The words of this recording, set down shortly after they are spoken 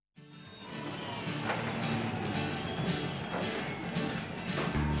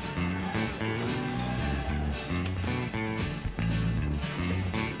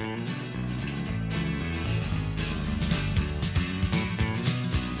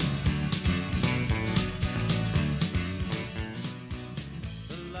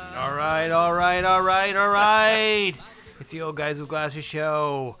All right. It's the Old Guys with Glasses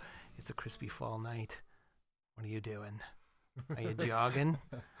show. It's a crispy fall night. What are you doing? Are you jogging?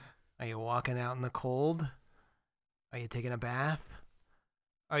 Are you walking out in the cold? Are you taking a bath?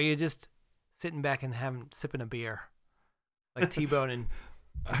 Are you just sitting back and sipping a beer? Like T-Bone and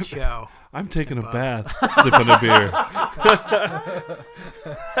Show. I'm taking a bath, sipping a beer.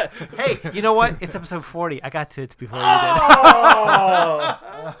 Hey, you know what? It's episode 40. I got to it before you did.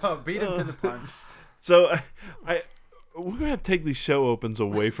 Beat him to the punch. So we're gonna have to take these show opens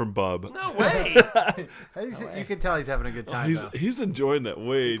away from Bub. No way. You can tell he's having a good time. He's enjoying that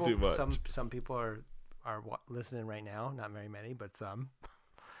way too much. Some people are listening right now. Not very many, but some.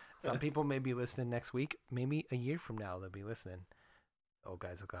 Some people may be listening next week. Maybe a year from now they'll be listening. Old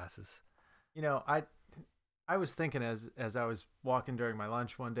Guys with Glasses. You know, I was thinking as I was walking during my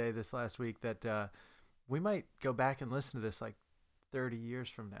lunch one day this last week that we might go back and listen to this like 30 years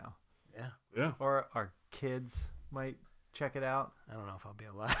from now. Yeah. Or our kids might check it out. I don't know if I'll be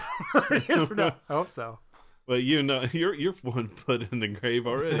alive 30 years from now. I hope so. Well, you know, you're 1 foot in the grave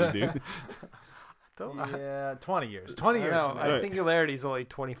already, dude. Yeah, 20 years. 20 years. No, Singularity is only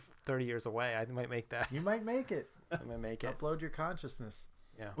 30 years away. I might make that. You might make it. I might make it. Upload your consciousness.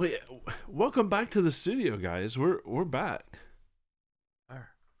 Yeah. Well, welcome back to the studio, guys. We're back.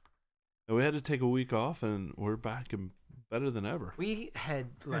 We had to take a week off, and we're back and better than ever. We had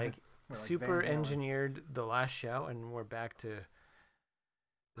super engineered the last show, and we're back to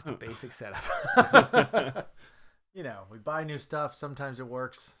just a basic setup. You know, we buy new stuff. Sometimes it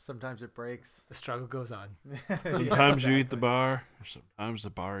works. Sometimes it breaks. The struggle goes on. Sometimes you eat the bar, or sometimes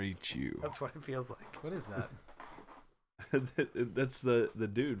the bar eats you. That's what it feels like. What is that? That's the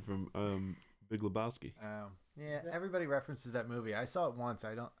dude from Big Lebowski. Yeah, everybody references that movie. I saw it once.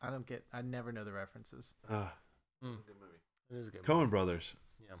 I never know the references. Good movie. It is a good Coen movie. Brothers.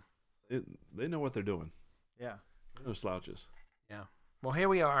 Yeah. They know what they're doing. Yeah. No slouches. Yeah. Well, here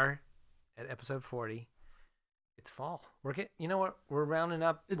we are at episode 40. It's fall. You know what? We're rounding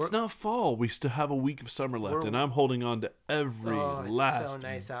up. It's not fall. We still have a week of summer left, and I'm holding on to every last it's so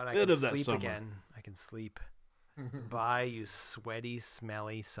nice out. I bit can of that sleep summer. again. I can sleep. Bye, you sweaty,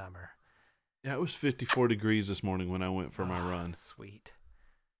 smelly summer. Yeah, it was 54 degrees this morning when I went for my run. Sweet.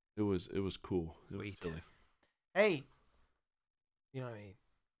 It was cool. Sweet. It was chilly. Hey, you know what I mean?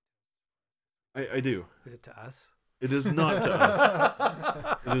 I do. Is it to us? It is not to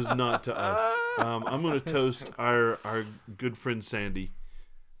us. It is not to us. I'm going to toast our good friend Sandy,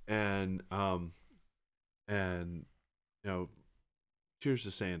 and cheers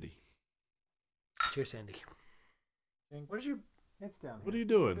to Sandy. Cheers, Sandy. What is your? It's down here. What are you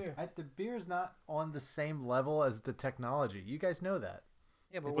doing? The beer is not on the same level as the technology. You guys know that.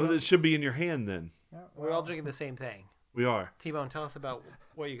 Yeah, but Well, it should be in your hand then. Yeah, we're all drinking the same thing. We are. T-Bone, tell us about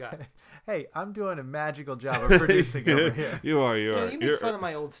what you got. Hey, I'm doing a magical job of producing over here. You are. You make fun of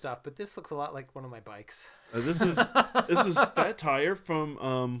my old stuff, but this looks a lot like one of my bikes. This is Fat Tire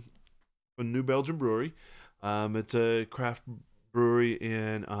from New Belgium Brewery. It's a craft brewery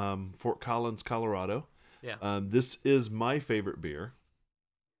in Fort Collins, Colorado. Yeah. This is my favorite beer.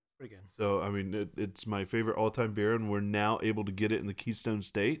 Pretty good. So, I mean, it's my favorite all-time beer, and we're now able to get it in the Keystone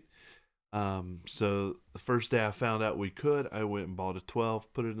State. So the first day I found out we could, I went and bought a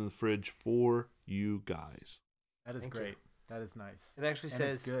 12, put it in the fridge for you guys. That is Thank great. you. That is nice. It actually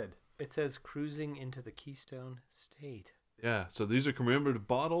says it's good. It says cruising into the Keystone State. Yeah, so these are commemorative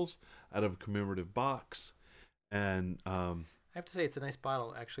bottles out of a commemorative box, and I have to say it's a nice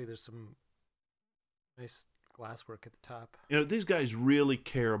bottle. Actually, there's some nice glasswork at the top. you know, these guys really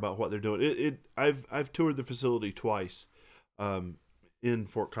care about what they're doing. I've toured the facility twice, in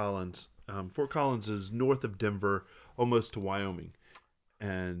Fort Collins. Fort Collins is north of Denver, almost to Wyoming,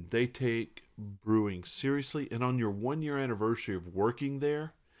 and they take brewing seriously. And on your 1-year anniversary of working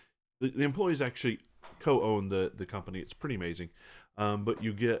there, the employees actually co-own the company. It's pretty amazing. But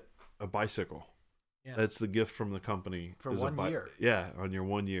you get a bicycle. Yeah. That's the gift from the company. For 1 year. Yeah, on your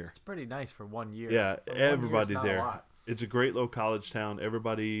 1 year. It's pretty nice for 1 year. Yeah, But 1 year is everybody not there. a lot. It's a great little college town.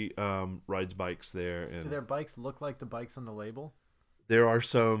 Everybody rides bikes there. And Do their bikes look like the bikes on the label? there are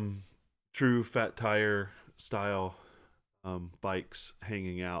some true Fat Tire style bikes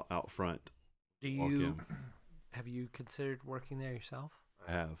hanging out front. Have you considered working there yourself?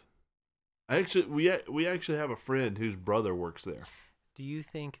 I have. We actually have a friend whose brother works there. Do you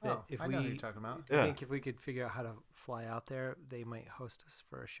think that I know who you're talking about. do you think if we could figure out how to fly out there, they might host us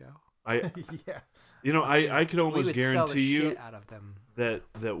for a show? Yeah. You know, I could almost we would sell guarantee the you shit out of them. that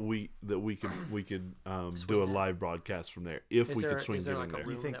we could do a live broadcast from there if we could swing is there it like in a there. Do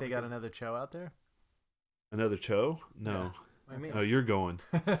you room think that they we got could- another show out there? Another show? No. What do you mean? Oh, you're going.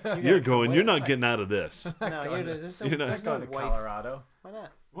 gotta You're come going. with You're us. not getting out of this. No, Going to- there's no, you're not- there's Going no to wife. Colorado. Why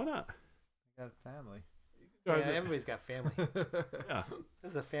not? Why not? I got a family. Yeah, everybody's got family. Yeah.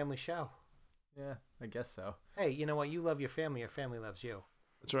 This is a family show. Yeah, I guess so. Hey, you know what? You love your family loves you.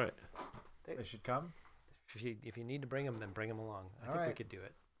 That's right. They should come. If you need to bring them, then bring them along. I All think we right. could do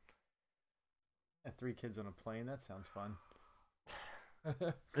it. Yeah, 3 kids on a plane. That sounds fun.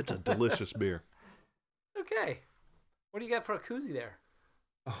 It's a delicious beer. Okay. What do you got for a koozie there?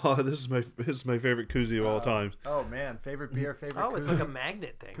 Oh, this is my favorite koozie of all time. Oh man, favorite beer, favorite. Oh, it's koozie. like a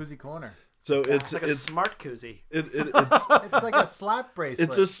magnet thing. Koozie corner. So It's like a smart koozie. it's It's like a slap bracelet.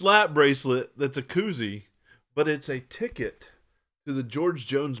 it's a slap bracelet that's a koozie, but it's a ticket to the George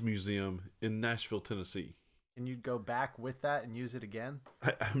Jones Museum in Nashville, Tennessee. And you'd go back with that and use it again.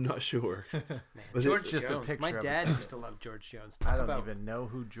 I'm not sure. Man, But George it's just a Jones. picture My of it. dad used to love George Jones. Talk I don't about, even know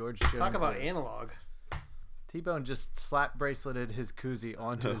who George Jones talk about is. analog. T-Bone just slap braceleted his koozie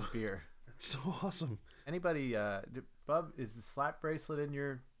onto his beer. It's so awesome. Anybody, Bub, is the slap bracelet in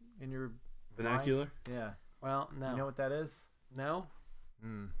your Vernacular? mind? Yeah. Well, no. You know what that is? No?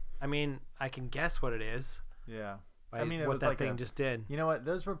 Mm. I mean, I can guess what it is. Yeah. By I mean, it what was that like thing just did. You know what?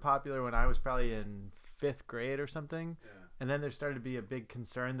 Those were popular when I was probably in 5th grade or something. Yeah. And then there started to be a big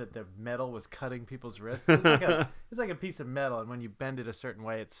concern that the metal was cutting people's wrists. It's like a piece of metal, and when you bend it a certain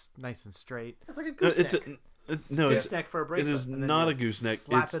way, it's nice and straight. It's like a gooseneck. It's Gooseneck for a it bracelet. is And then not you a gooseneck.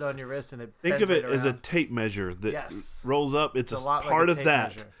 Slap It's it on your wrist, and it think bends of it right as a around. tape measure that Yes. rolls up. It's, It's a a lot like part a of tape that,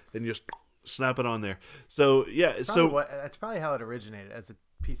 measure. and you just snap it on there. So yeah, That's probably how it originated, as a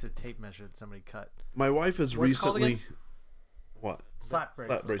piece of tape measure that somebody cut. my wife has What's it called recently again? what? Slap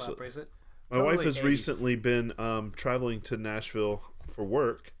bracelet. Slap bracelet. bracelet. My wife Totally has 80s. recently been traveling to Nashville for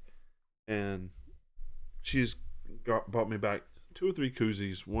work, and she's bought me back 2 or 3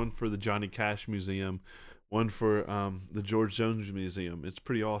 koozies. One for the Johnny Cash Museum, one for the George Jones Museum. It's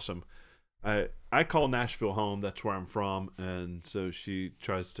pretty awesome. I call Nashville home. That's where I'm from, and so she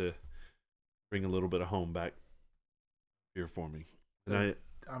tries to bring a little bit of home back here for me. And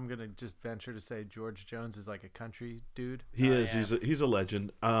I'm gonna just venture to say George Jones is like a country dude. he Oh, is. yeah. He's a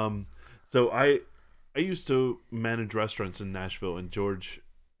legend. So I used to manage restaurants in Nashville, and George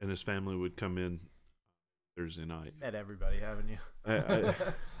and his family would come in Thursday night. Met everybody, haven't you?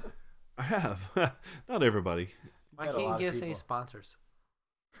 I have. Not everybody. Why Got a can't you lot of get us any people. sponsors?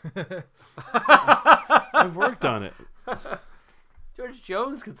 I've worked on it. George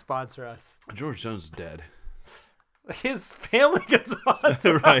Jones could sponsor us. George Jones is dead. His family could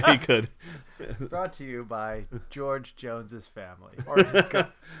sponsor Right, he could. Brought to you by George Jones's family. or his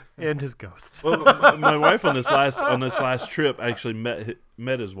and his ghost. Well, my wife on this last trip actually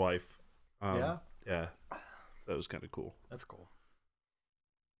met his wife. Yeah? Yeah. That was kind of cool. That's cool.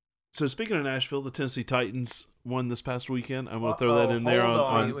 So speaking of Nashville, the Tennessee Titans won this past weekend. I'm going to throw Uh-oh, that in there hold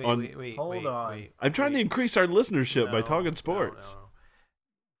on. on. Wait, Hold on. I'm trying to increase our listenership by No, talking no, sports. no.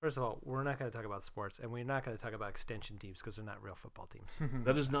 First of all, we're not going to talk about sports, and we're not going to talk about extension teams because they're not real football teams.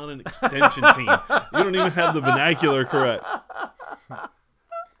 That is not an extension team. You don't even have the vernacular correct.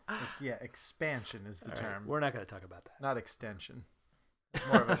 Expansion is the All right, term, we're not going to talk about that. not extension. It's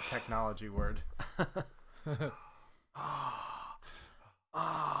more of a technology word.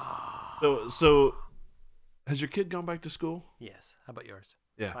 So has your kid gone back to school? Yes. How about yours?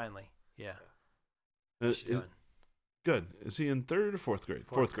 Yeah. Finally. Yeah. Uh, What's she is- doing? Good. Is he in 3rd or 4th grade?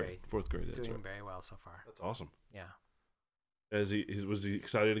 Fourth 4th grade. grade. 4th grade. He's That's doing right. very well so far. That's awesome. Yeah. Was he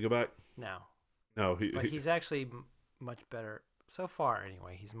excited to go back? Now. No, But he's actually much better so far.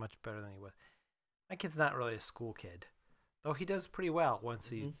 Anyway, he's much better than he was. My kid's not really a school kid, though he does pretty well once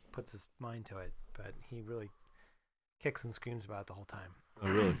he puts his mind to it. But he really kicks and screams about it the whole time. Oh,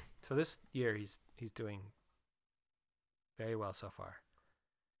 really? So this year he's doing very well so far.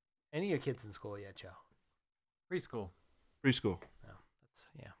 Any of your kids in school yet, Joe? Preschool, Preschool. No, that's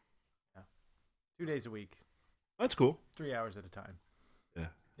 2 days a week, That's cool. 3 hours at a time. Yeah.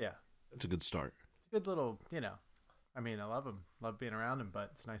 Yeah, That's a good start. it's a good little, I mean, I love him, love being around him,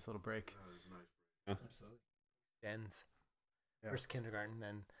 but it's a nice little break. absolutely ends. Yeah. First kindergarten,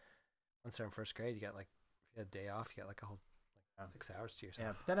 then once they're in first grade, you got if you had a day off, you got a whole 6 hours to yourself.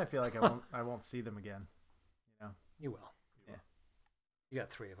 Yeah, but then I feel like I won't see them again. You will. Yeah. You got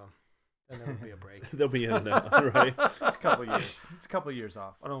 3 of them. Then there will be a break. They'll be in and out, right? It's a couple years. It's a couple years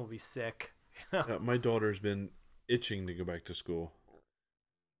off. One of them will be sick. My daughter's been itching to go back to school.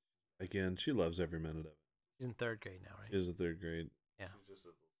 Again, she loves every minute of it. She's in 3rd grade now, right? She is in 3rd grade. Yeah. She's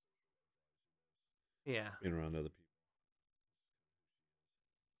just Yeah. being around other people.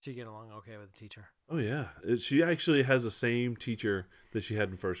 She get along okay with the teacher. Oh, yeah. She actually has the same teacher that she had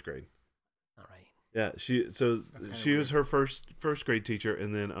in 1st grade. All right. Yeah, she kinda was her first grade teacher,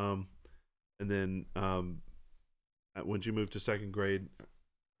 and then when she moved to second grade,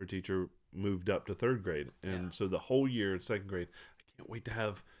 her teacher moved up to third grade, and so the whole year in second grade, I can't wait to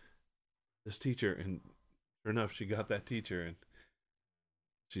have this teacher. And sure enough, she got that teacher, and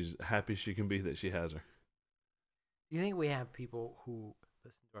she's happy she can be that she has her. Do you think we have people who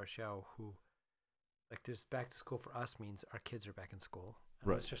listen to our show who, like, there's back to school for us means our kids are back in school?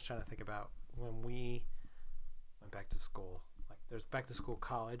 And I was just trying to think about when we went back to school. Like, there's back to school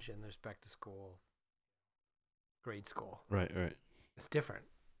college and there's back to school grade school. Right. It's different.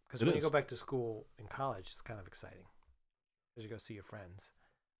 Because It when you is. go back to school in college, it's kind of exciting. Because you go see your friends.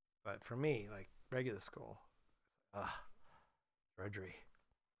 But for me, like, regular school, drudgery.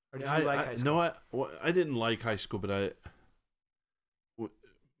 Or did you like high school? No, I didn't like high school, but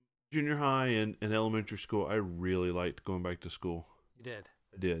junior high and elementary school, I really liked going back to school. You did?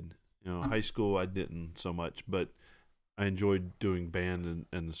 I did. High school I didn't so much, but I enjoyed doing band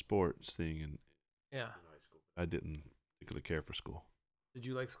and the sports thing. And Yeah. I didn't particularly care for school. Did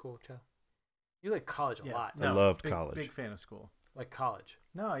you like school, Joe? You like college a lot. I loved college. Big fan of school. Like college.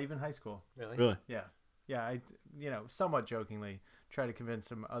 No, even high school. Really? Really? Yeah. I somewhat jokingly try to convince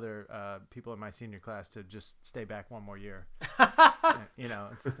some other people in my senior class to just stay back one more year.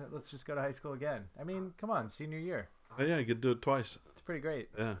 Let's just go to high school again. I mean, come on, senior year. Oh yeah, I could do it twice. It's pretty great.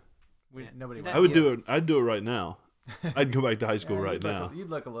 Yeah. Nobody. You'd I would do it. I'd do it right now. I'd go back to high school right now. You'd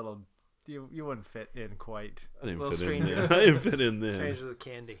look a little. You wouldn't fit in quite. I didn't Little fit in stranger. there. I didn't fit in there. Stranger with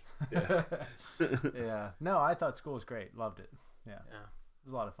candy. Yeah. Yeah. No, I thought school was great. Loved it. Yeah. Yeah. It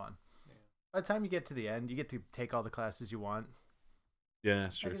was a lot of fun. Yeah. By the time you get to the end, you get to take all the classes you want. Yeah,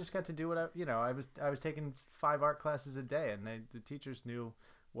 that's I true. just got to do what I was taking 5 art classes a day, and the teachers knew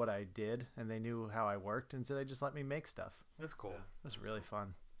what I did, and they knew how I worked, and so they just let me make stuff. That's cool. It was really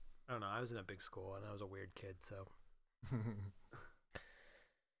fun. I don't know. I was in a big school and I was a weird kid, so I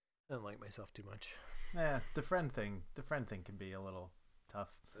didn't like myself too much. Yeah, the friend thing can be a little tough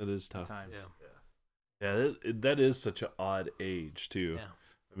It is at tough. times. Yeah, that is such an odd age too. Yeah.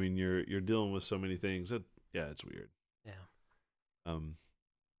 I mean, you're dealing with so many things. It's weird. Yeah.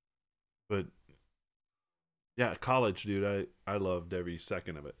 But yeah, college, dude, I loved every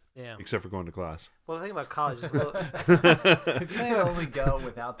second of it, Yeah. except for going to class. Well, the thing about college is a little. If you could only go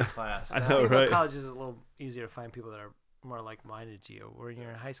without the class. I The know, thing about right? college is a little easier to find people that are more like-minded to you. When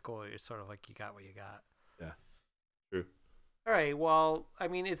you're in high school, it's sort of like you got what you got. Yeah. True. All right. Well, I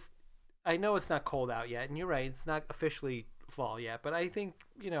mean, I know it's not cold out yet, and you're right. It's not officially fall yet, but I think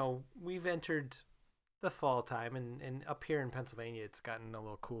we've entered the fall time, and up here in Pennsylvania, it's gotten a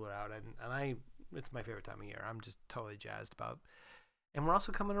little cooler out, and it's my favorite time of year. I'm just totally jazzed about. And we're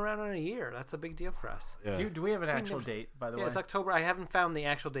also coming around on a year. That's a big deal for us. Yeah. Do we have an actual date, by the way? Yeah, it's October. I haven't found the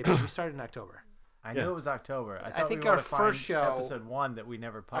actual date, but we started in October. I knew it was October. I thought think we our were to first find show- episode 1 that we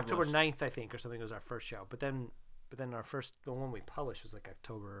never published. October 9th, I think, or something was our first show. But then our the one we published was like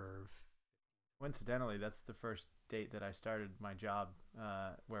October. Coincidentally, that's the first date that I started my job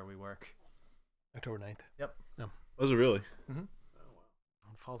where we work. October 9th. Yep. Was it really? Mm-hmm.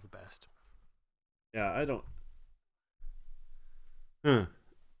 Fall's the best. Yeah, I don't.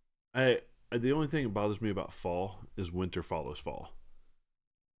 The only thing that bothers me about fall is winter follows fall,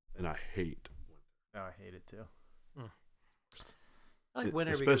 and I hate Oh, I hate it too. I like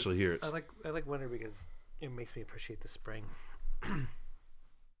winter, especially here. because I like winter because it makes me appreciate the spring.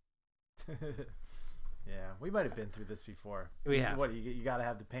 Yeah, we might have been through this before. We have. What you got to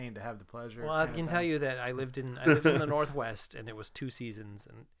have the pain to have the pleasure. Well, I kind of can thing? tell you that I lived in the Northwest, and it was 2 seasons,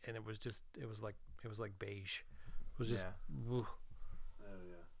 and it was like beige. It was just ooh,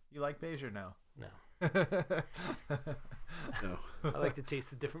 You like beige or no? no. No. I like to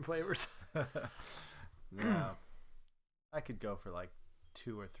taste the different flavors. No. I could go for like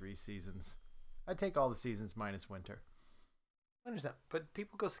 2 or 3 seasons. I'd take all the seasons minus winter. I understand, but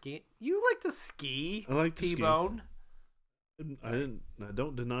people go skiing. You like to ski? I like to ski. T-bone. I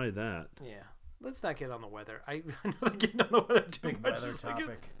don't deny that. Yeah. Let's not get on the weather. I know they're getting on the weather too Big much. weather It's like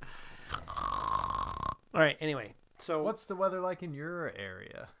topic. All right. Anyway, so What's the weather like in your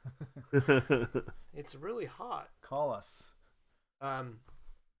area? it's really hot. Call us. You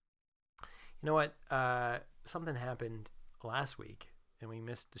know what? Something happened last week, and we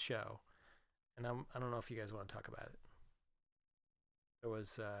missed the show. And I don't know if you guys want to talk about it. There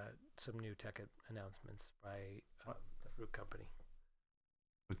was some new tech announcements by the fruit company.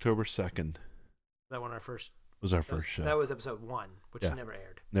 October 2nd That one, our first. was our first show. That was episode 1, which Yeah. never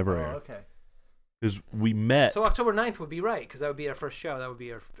aired. Never Oh, aired. okay. Because we met. So October 9th would be right, because that would be our first show. That would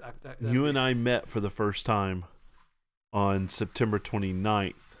be our. You and I met for the first time on September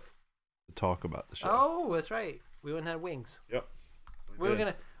 29th. to talk about the show. Oh, that's right. We went and had wings. Yep. We were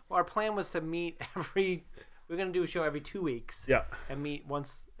gonna. Well, our plan was to meet every. We were gonna do a show every 2 weeks. Yeah. And meet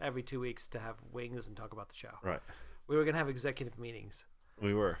once every 2 weeks to have wings and talk about the show. Right. We were gonna have executive meetings,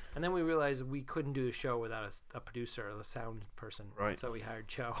 We were. and then we realized we couldn't do the show without a producer or a sound person. Right. So we hired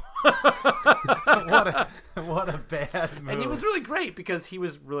Joe. What a bad move. And he was really great because he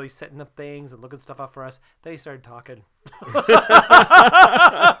was really setting up things and looking stuff up for us. Then he started talking.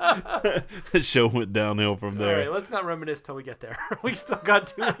 The show went downhill from All there. right, let's not reminisce till we get there. We still got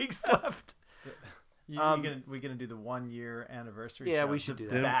 2 weeks left. we gonna do the 1 year anniversary. Yeah, show? we should do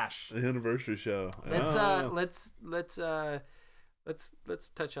that. Yeah. Bash. The anniversary show. Let's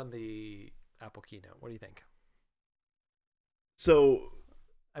touch on the Apple keynote. What do you think? So,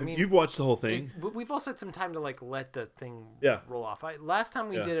 I mean, you've watched the whole thing. we've also had some time to like let the thing Yeah. roll off. Last time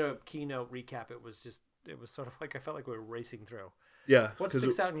we Yeah. did a keynote recap, it was sort of like I felt like we were racing through. Yeah. What 'cause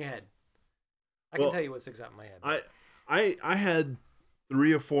sticks out in your head? I Well, can tell you what sticks out in my head. I had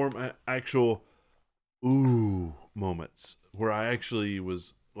 3 or 4 actual ooh moments where I actually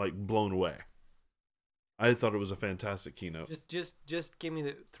was like blown away. I thought it was a fantastic keynote. Just give me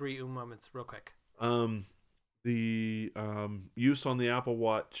the 3 moments real quick. The use on the Apple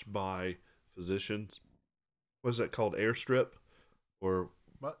Watch by physicians. What is that called? Airstrip, or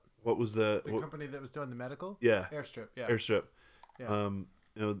what was the company that was doing the medical? Yeah, Airstrip. Yeah. Airstrip.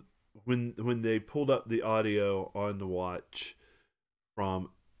 Yeah. When they pulled up the audio on the watch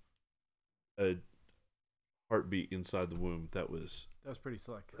from a heartbeat inside the womb, that was pretty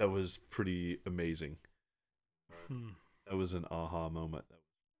slick. that was pretty amazing. Hmm. That was an aha moment.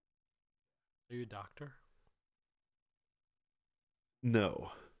 Are you a doctor?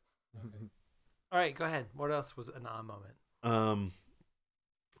 No. All right, go ahead. What else was an moment?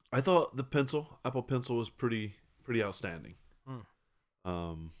 I thought the Apple Pencil was pretty outstanding.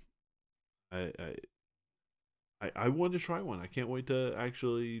 I wanted to try one. I can't wait to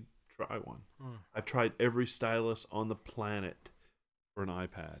actually try one. I've tried every stylus on the planet for an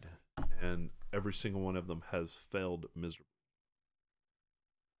iPad, and every single one of them has failed miserably.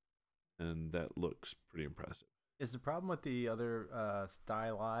 And that looks pretty impressive. Is the problem with the other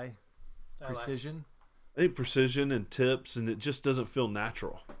styli precision? I think precision and tips, and it just doesn't feel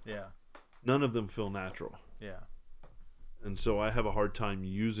natural. Yeah. None of them feel natural. Yeah. And so I have a hard time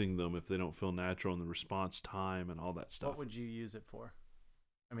using them if they don't feel natural, and the response time and all that stuff. What would you use it for?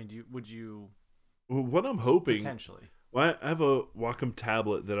 I mean, would you Well, what I'm hoping, potentially? well, I have a Wacom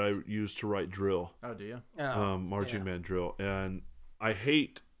tablet that I use to write drill, Oh, do you? marching band drill, and I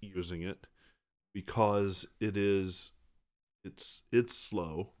hate using it because it's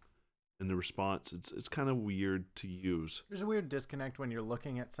slow, and the response it's kind of weird to use. There's a weird disconnect when you're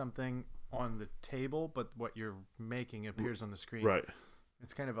looking at something on the table, but what you're making appears on the screen. Right.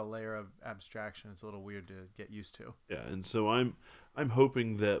 It's kind of a layer of abstraction. It's a little weird to get used to. Yeah, and so I'm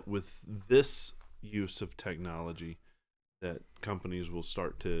hoping that with this use of technology, that companies will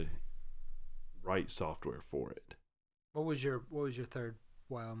start to write software for it. What was your third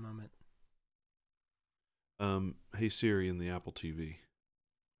wild moment? Hey Siri in the Apple TV.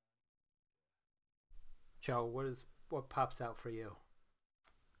 Joe, what pops out for you?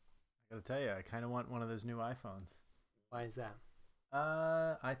 I gotta tell you, I kind of want one of those new iPhones. Why is that?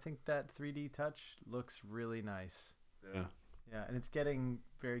 I think that 3D touch looks really nice. Yeah. Yeah, and it's getting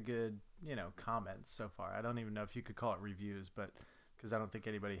very good, comments so far. I don't even know if you could call it reviews, but because I don't think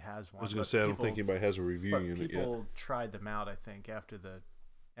anybody has one. I was going to say I don't think anybody has a review But unit yet. people tried them out, I think, after the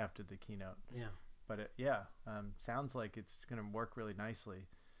keynote. Yeah. But sounds like it's going to work really nicely.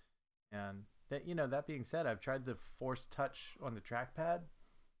 And that being said, I've tried the Force Touch on the trackpad.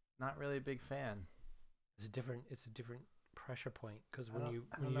 Not really a big fan. It's a different pressure point because I when don't you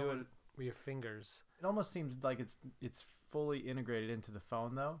know do what it with your fingers. It almost seems like it's fully integrated into the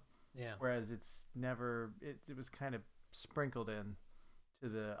phone though. Yeah. Whereas it's never. It was kind of sprinkled in to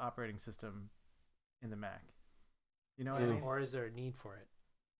the operating system in the Mac. You know what I mean? Or is there a need for it?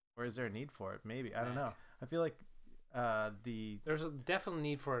 Or is there a need for it? Maybe. I don't know. I feel like there's a definite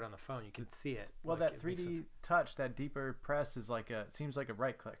need for it on the phone. You can see it. Well, Like, that it makes 3D sense. touch, that deeper press is seems like a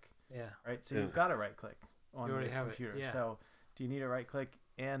right click, Yeah. right? So Yeah. you've got a right click on You the already have it, computer. yeah. So do you need a right click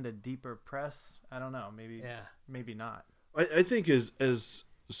and a deeper press? I don't know. Maybe. Yeah. Maybe not. I think as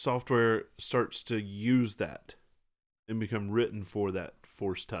software starts to use that and become written for that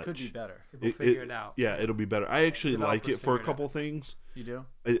Force Touch, Could be better. People figure it out. Yeah, it'll be better. I actually like Developers it for a figure it couple out. things. You do?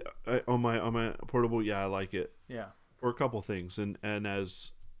 I on my portable, yeah, I like it Yeah. for a couple things, and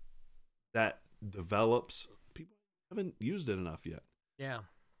as that develops, people haven't used it enough yet. Yeah.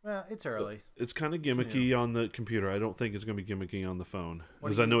 Well, it's early. It's kind of gimmicky on the computer. I don't think it's going to be gimmicky on the phone,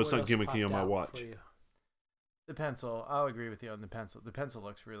 because I know it's not gimmicky on my watch. The pencil, I'll agree with you on the pencil. The pencil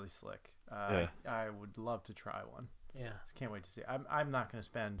looks really slick. Yeah. I would love to try one. Yeah. Just can't wait to see. I'm not going to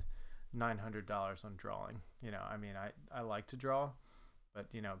spend $900 on drawing. You know, I mean, I like to draw, but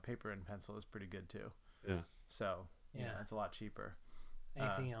you know, paper and pencil is pretty good too. Yeah. So yeah, it's a lot cheaper.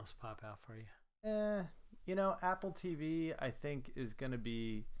 Anything else pop out for you? You know, Apple TV I think is going to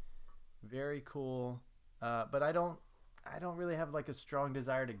be very cool, but I don't really have like a strong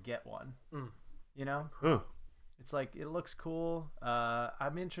desire to get one. You know. Huh. It's like, it looks cool.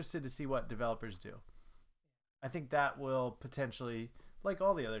 I'm interested to see what developers do. I think that will potentially, like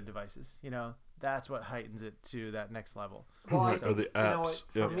all the other devices, you know, that's what heightens it to that next level. Well, or the apps. You know what,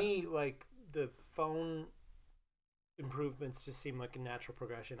 for me, like the phone improvements just seem like a natural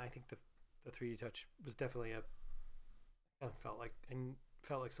progression. I think the 3D Touch was definitely felt like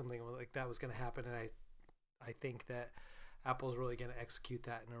something like that was going to happen, and I think that Apple's really going to execute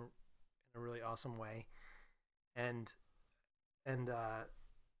that in a really awesome way. And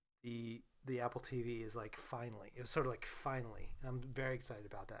the Apple TV is like finally. It was sort of like finally. And I'm very excited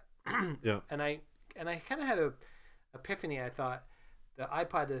about that. Yeah. And I kind of had a epiphany. I thought the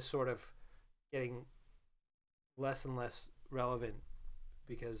iPod is sort of getting less and less relevant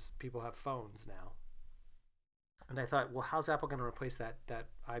because people have phones now. And I thought, well, how's Apple going to replace that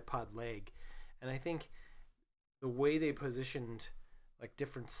iPod leg? And I think the way they positioned like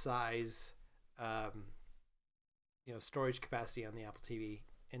different size storage capacity on the Apple TV,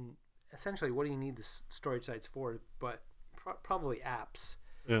 and essentially what do you need the storage sites for, but probably apps.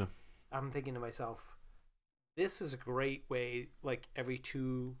 Yeah. I'm thinking to myself, this is a great way, like every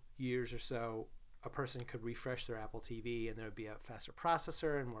 2 years or so, a person could refresh their Apple TV and there would be a faster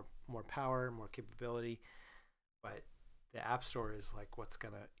processor and more power and more capability. But the App Store is like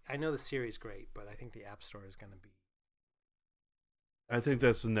I know the Siri is great, but I think the App Store is going to be. I think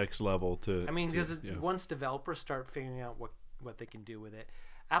that's the next level because once developers start figuring out what they can do with it,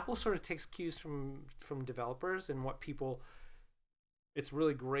 Apple sort of takes cues from developers and what people. It's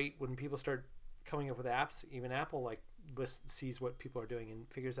really great when people start coming up with apps. Even Apple sees what people are doing and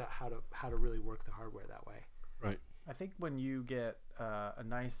figures out how to really work the hardware that way. Right. I think when you get a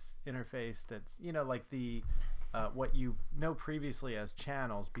nice interface that's like the what you know previously as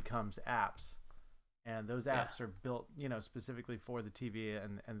channels becomes apps. And those apps are built, specifically for the TV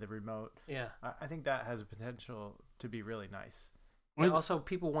and the remote. Yeah, I think that has a potential to be really nice. And also,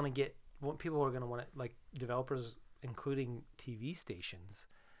 people are going to want like developers, including TV stations,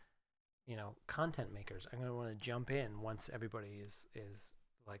 content makers, are going to want to jump in once everybody is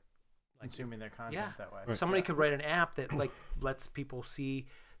like consuming their content that way. Right. Somebody could write an app that like lets people see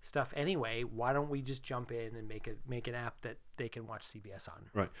stuff anyway. Why don't we just jump in and make an app that they can watch CBS on?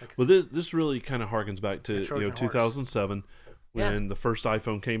 Right. Like, well, this really kind of harkens back to 2007 when the first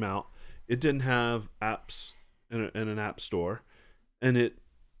iPhone came out. It didn't have apps in an app store, and it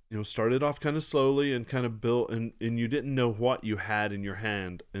started off kind of slowly and kind of built, and you didn't know what you had in your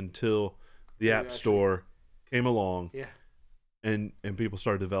hand until the App Store came along. Yeah. And people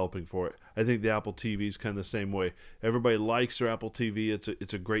started developing for it. I think the Apple TV is kind of the same way. Everybody likes their Apple TV.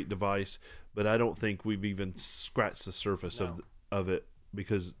 It's a great device, but I don't think we've even scratched the surface of it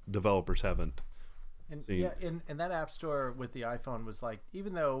because developers haven't. And and that App Store with the iPhone was like,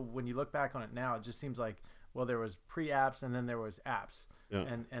 even though when you look back on it now, it just seems like, well, there was pre-apps and then there was apps. Yeah.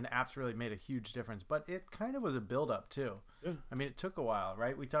 And apps really made a huge difference. But it kind of was a build-up too. Yeah. I mean, it took a while,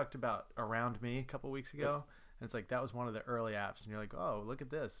 right? We talked about Around Me a couple weeks ago. Yeah. And it's like that was one of the early apps, and you're like, oh, look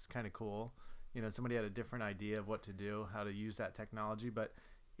at this. It's kind of cool. Somebody had a different idea of what to do, how to use that technology. But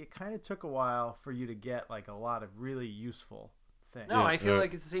it kind of took a while for you to get like a lot of really useful things. No, I feel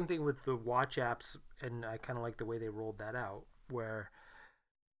like it's the same thing with the watch apps, and I kind of like the way they rolled that out, where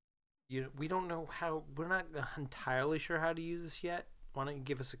we don't know how, we're not entirely sure how to use this yet. Why don't you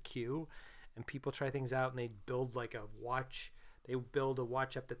give us a cue? And people try things out, and they build like a watch. They build a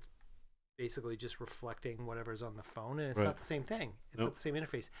watch app that's basically just reflecting whatever's on the phone, and it's not the same thing. It's not the same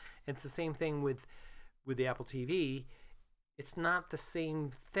interface. It's the same thing with the Apple TV. It's not the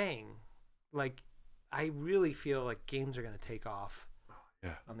same thing. Like, I really feel like games are going to take off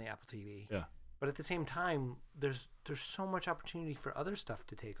on the Apple TV. Yeah. But at the same time, there's so much opportunity for other stuff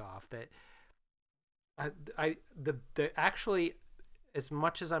to take off that actually, as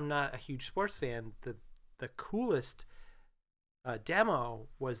much as I'm not a huge sports fan, the coolest demo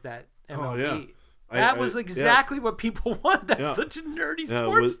was that MLB. Oh, yeah. That was exactly what people want. That's such a nerdy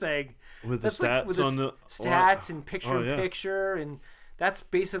sports thing. With the stats with on the stats and picture-in-picture, and that's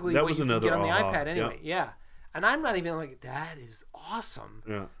basically that what was you can another get on the iPad anyway. Yeah. And I'm not even like, that is awesome.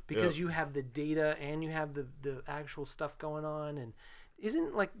 Yeah. Because you have the data and you have the actual stuff going on. And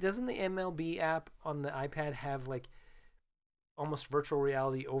doesn't the MLB app on the iPad have like almost virtual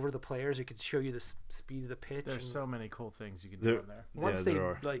reality over the players? It could show you the speed of the pitch. There's so many cool things you can do on there. Once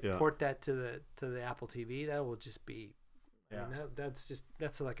there they are. port that to the Apple TV, that will just be. Yeah. I mean,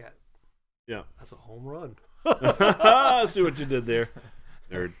 that's like a. Yeah. That's a home run. See what you did there,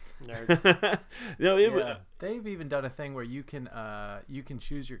 nerd. No, they've even done a thing where you can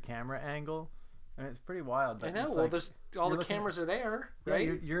choose your camera angle, and it's pretty wild. But I know. it's Well, like, there's all the cameras are there, yeah,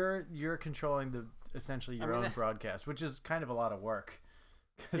 right? you're controlling essentially your own broadcast, which is kind of a lot of work.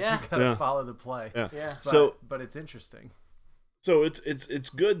 Yeah. You gotta follow the play. Yeah. But it's interesting. So it's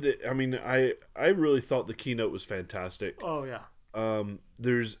good that I really thought the keynote was fantastic. Oh yeah.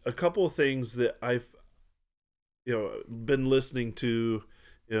 There's a couple of things that I've been listening to,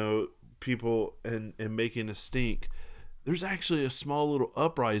 people and making a stink. There's actually a small little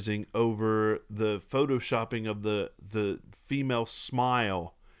uprising over the photoshopping of the female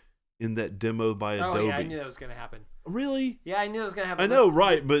smile in that demo by Adobe. Oh yeah, I knew that was gonna happen. Really? Yeah, I knew it was gonna happen. I know,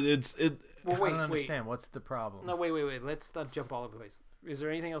 right? But Well, I don't understand. What's the problem? No, wait. Let's not jump all over the place. Is there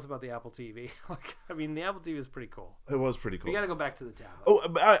anything else about the Apple TV? The Apple TV is pretty cool. It was pretty cool. We got to go back to the tablet.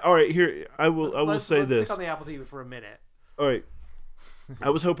 Oh, all right. Here, I will say let's this. Stick on the Apple TV for a minute. All right. I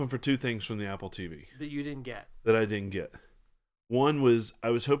was hoping for two things from the Apple TV that you didn't get. That I didn't get. One was I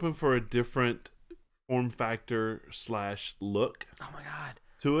was hoping for a different form factor / look. Oh my god.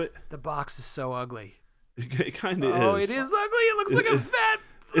 To it. The box is so ugly. It kind of is. Oh, it is ugly. It looks like a fat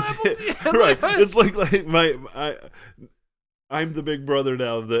Apple TV. Right. It's like I'm the big brother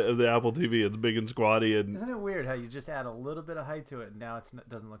now of the Apple TV. It's big and squatty, and isn't it weird how you just add a little bit of height to it and now it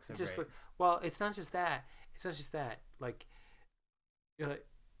doesn't look so great? Well, it's not just that. Like, wait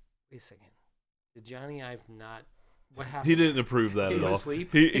a second. Did Johnny Ive not? What happened? He didn't approve that he at was all.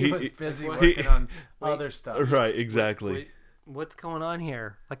 Asleep? He was busy working on other stuff. Right. Exactly. Wait, what's going on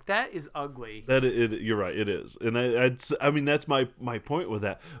here? Like, that is ugly. You're right. It is, and that's my point with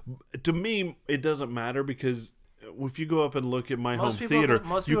that. To me, it doesn't matter because if you go up and look at my home theater,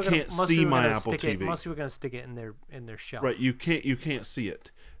 you can't see my Apple TV. Most people are going to stick it in their shelf. Right. You can't see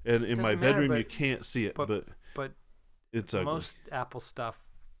it, and in my bedroom you can't see it. But it's ugly. Most Apple stuff,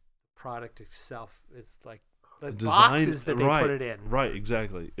 product itself, is like the design, boxes that they put it in. Right.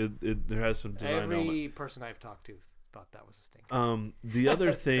 Exactly. It there has some design. Every person I've talked to thought that was a stinker. The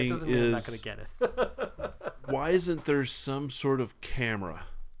other thing that doesn't mean I'm not going to get it. Why isn't there some sort of camera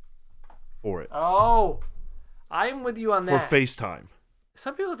for it? Oh, I'm with you on that. For FaceTime.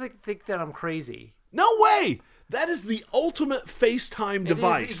 Some people think that I'm crazy. No way! That is the ultimate FaceTime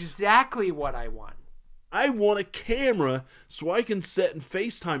device. It is exactly what I want. I want a camera so I can sit and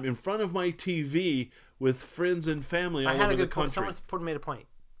FaceTime in front of my TV with friends and family all over the country. Someone's made a point.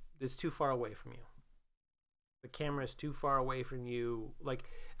 It's too far away from you. The camera is too far away from you. Like,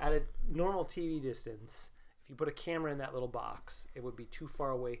 at a normal TV distance, if you put a camera in that little box, it would be too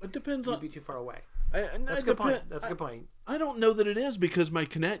far away. It depends on... It would be too far away. That's a good point. That's a good point. I don't know that it is because my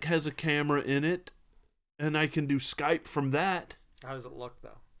Kinect has a camera in it, and I can do Skype from that. How does it look,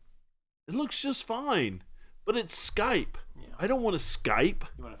 though? It looks just fine, but it's Skype. Yeah. I don't want to Skype.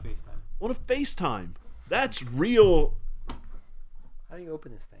 You want to FaceTime? I want to FaceTime. That's real. How do you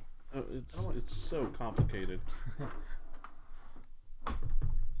open this thing? It's so complicated.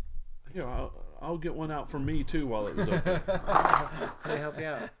 Here, I'll get one out for me too while it was open. Can I help you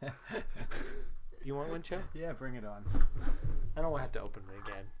out? You want one, Joe? Yeah, bring it on. I don't have to open it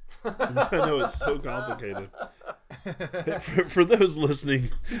again. I know it's so complicated. For those listening,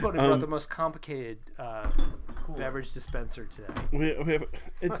 T-Bone brought the most complicated beverage dispenser today. We have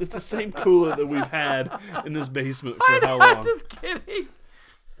it's the same cooler that we've had in this basement for how long? I'm just kidding.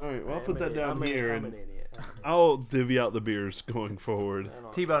 All right, well, I'll put that down here, I'm and an idiot. I'll divvy out the beers going forward.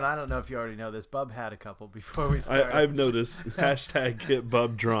 T-Bone, I don't know if you already know this. Bub had a couple before we started. I've noticed. Hashtag get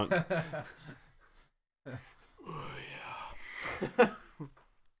Bub drunk.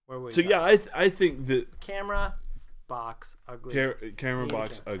 So yeah, I think that camera box ugly. Camera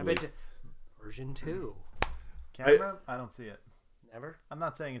box ugly. I bet you, version 2. Camera? I don't see it. Never. I'm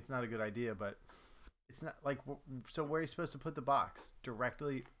not saying it's not a good idea, but it's not like. So where are you supposed to put the box?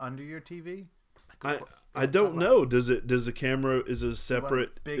 Directly under your TV? I don't know. Does the camera is it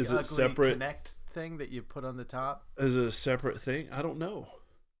separate? Big, is ugly it separate Connect thing that you put on the top? Is it a separate thing? I don't know.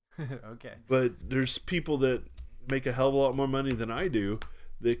 Okay. But there's people that make a hell of a lot more money than I do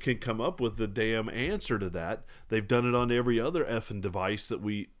that can come up with the damn answer to that. They've done it on every other effing device that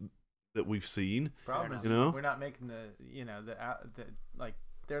we've seen. Problem is, we're not making the like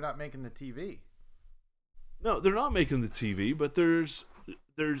they're not making the TV. No, they're not making the TV, but there's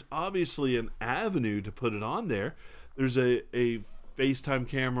obviously an avenue to put it on there. There's a FaceTime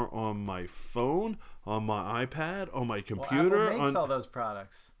camera on my phone, on my iPad, on my computer. Apple makes all those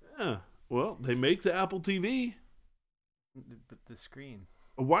products. Yeah. Well, they make the Apple TV. But the screen.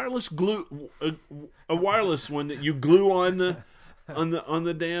 A wireless glue, a wireless one that you glue on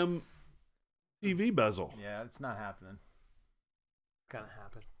the damn TV bezel. Yeah, it's not happening. Kind of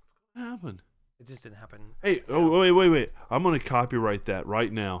happened. What happened? It just didn't happen. Hey, wait. I'm going to copyright that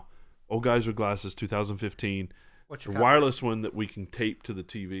right now. Old Guys with Glasses 2015. What's The your wireless one that we can tape to the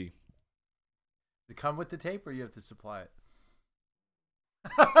TV. Does it come with the tape, or you have to supply it?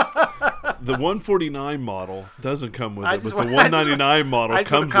 The 149 model doesn't come with I it, just but the want- I just 199 model I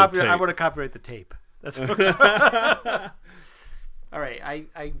comes with tape. I want to copyright the tape. That's what. All right,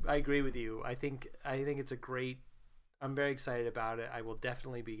 I agree with you. I think it's a great. I'm very excited about it. I will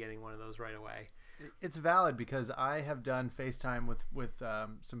definitely be getting one of those right away. It's valid because I have done FaceTime with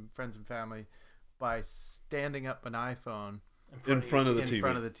some friends and family by standing up an iPhone in front of the in TV.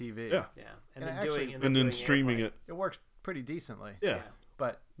 front of the TV. Yeah. Yeah, And then actually- doing And then doing streaming AirPlay. it. It works pretty decently. Yeah.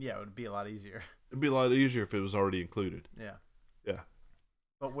 But yeah, it would be a lot easier. It'd be a lot easier if it was already included. Yeah. Yeah.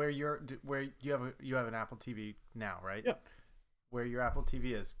 But where you have an Apple TV now, right? Yeah. Where your Apple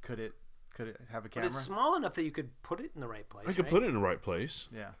TV is, could it have a But camera? it's small enough that you could put it in the right place. I could put it in the right place.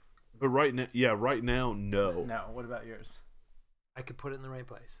 Yeah. But right now, no. No. What about yours? I could put it in the right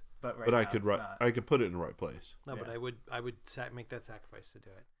place. But right But now I could it's not. I could put it in the right place. No, but Yeah. I would make that sacrifice to do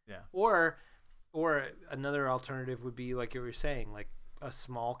it. Yeah. Or another alternative would be like you were saying, like a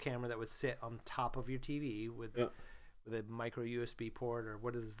small camera that would sit on top of your TV with Yeah. with a micro USB port, or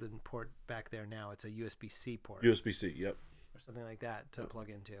what is the port back there now? It's a USB-C port USB-C, yep. or something like that to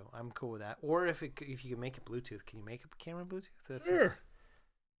plug into. I'm cool with that. Or if you can make it Bluetooth, can you make a camera Bluetooth? That's Sure. just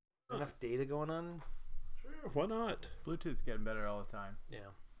enough data going on. Sure, why not? Bluetooth's getting better all the time. Yeah.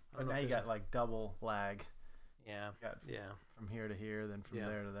 I But don't know now if you there's got like double lag. yeah, You got yeah. from here to here, then from Yeah.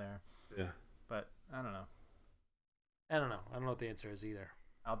 there to there. Yeah. But I don't know. I don't know. I don't know what the answer is either.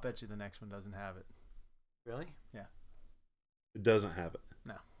 I'll bet you the next one doesn't have it. Really? It doesn't have it.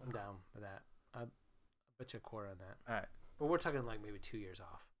 No. I'm down with that. I'll bet you a quarter on that. All right. But we're talking like maybe 2 years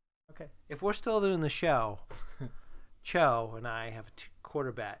off. Okay. If we're still doing the show, Cho and I have a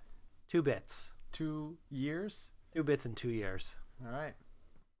quarter bet. 2 bits. 2 years. 2 bits in 2 years. All right.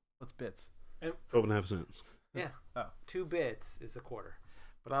 What's bits? 12.5 cents. Yeah. Oh. 2 bits is a quarter.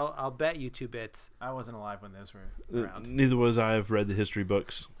 But I'll bet you 2 bits. I wasn't alive when those were around. Neither was I. I've read the history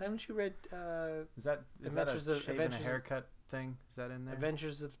books. Haven't you read Is that Adventures a of- shave Adventures and of- a haircut thing? Is that in there?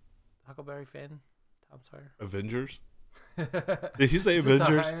 Adventures of Huckleberry Finn? Tom Sawyer? Avengers? Did you say Is this a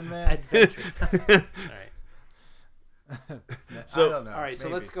Avengers? Iron Man? Adventures. All right. So- I don't know. All right, so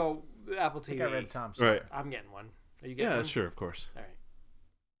maybe. let's go Apple I think TV. I read Tom Sawyer. Right. I'm getting one. Are you getting Yeah, one? sure, of course. All right.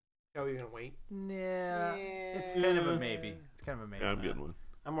 Oh, you're going to wait? Yeah. It's kind of a maybe. It's kind of a maybe. Yeah, I'm getting one.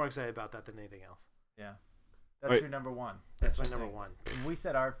 I'm more excited about that than anything else. Yeah. That's Right. your number one. That's my your number thing. one. And we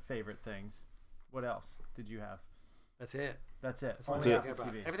said our favorite things. What else did you have? That's it. That's it. That's all Only I it. care Apple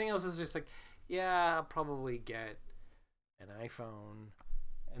about. TV. Everything else is just like, yeah, I'll probably get an iPhone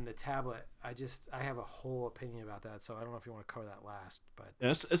and the tablet. I have a whole opinion about that, so I don't know if you want to cover that last, but Yeah,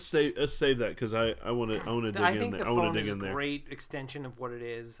 let's save that because I want to dig I in think there. the I want phone to dig is in a there. great extension of what it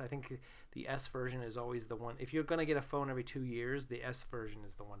is. I think the S version is always the one. If you're going to get a phone every 2 years, the S version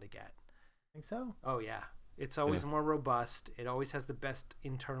is the one to get. Think so? Oh yeah, it's always Yeah. more robust. It always has the best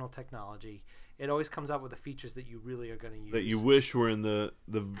internal technology. It always comes out with the features that you really are going to use. That you wish were in the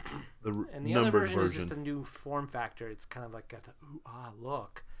And the other numbered version, is version. just a new form factor. It's kind of like got the ooh ah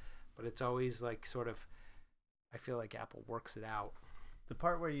look, but it's always like sort of. I feel like Apple works it out. The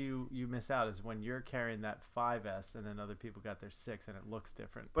part where you miss out is when you're carrying that 5S and then other people got their 6 and it looks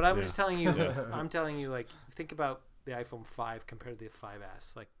different. But I'm Yeah. just telling you, Yeah. I'm telling you, like think about the iPhone 5 compared to the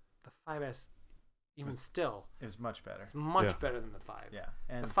 5S. Like the 5S, even still, It was much better. it's much Yeah. better than the 5. Yeah.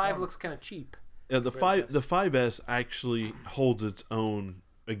 And The 5 form- looks kind of cheap. Yeah, the Very the 5S actually holds its own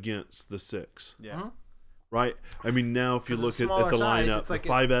against the 6, Yeah. Mhm. right? I mean, now if you 'Cause look it's at smaller the size, lineup, it's like the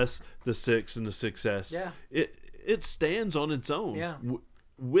 5S, the 6, and the 6S, Yeah. it stands on its own. Yeah.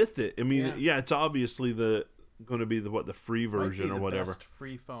 With it, I mean, Yeah. yeah, it's obviously going to be the free Might be version or the whatever. best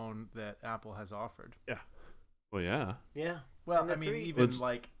free phone that Apple has offered. Well, yeah, Yeah. Well, And the I mean, 3 even Let's-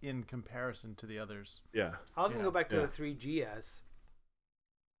 like in comparison to the others. yeah. I'll even Yeah. go back to Yeah. the 3GS.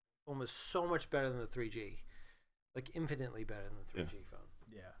 Almost so much better than the 3G, like infinitely better than the 3G phone.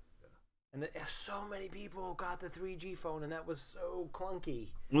 Yeah. And so many people got the 3G phone, and that was so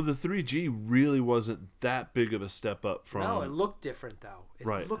clunky. Well, the 3G really wasn't that big of a step up from. No, it looked different though. It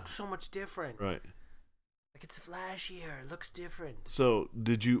Right. looked so much different. right. I Like, it's flashier. It looks different. So,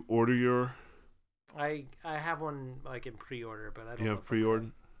 did you order your? I have one like in pre-order, but I don't. You know have if I'm pre-order?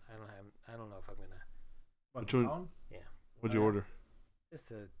 gonna- I don't know if I'm gonna. What, Which the one? phone? Yeah, What'd you Yeah. order?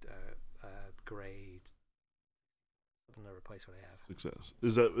 just a gray. Something to replace what I have. Success.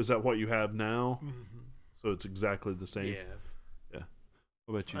 Is that what you have now? Mm-hmm. So it's exactly the same. Yeah.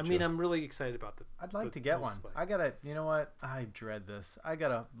 What about you? I mean, Joe? I'm really excited about the. I'd like the to get full one. display. I gotta. You know what? I dread this. I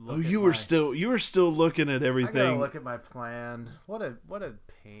gotta look. Oh, at you my, were still looking at I gotta everything. look at my plan. What a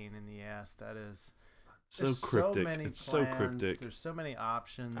pain in the ass that is. So There's cryptic. So many It's plans. so cryptic. There's so many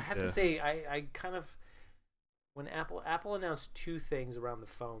options. I have Yeah. to say, I kind of when Apple announced two things around the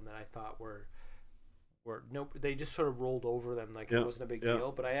phone that I thought were nope, they just sort of rolled over them like Yeah, it wasn't a big yeah.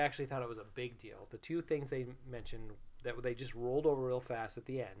 deal, but I actually thought it was a big deal. The two things they mentioned that they just rolled over real fast at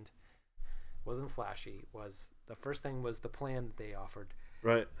the end, wasn't flashy, was the first thing was the plan that they offered.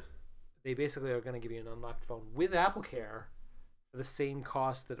 Right. They basically are going to give you an unlocked phone with Apple Care for the same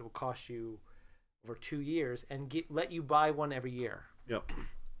cost that it will cost you over 2 years and let you buy one every year. Yep.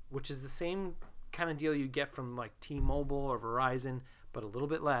 Which is the same kind of deal you get from like T-Mobile or Verizon, but a little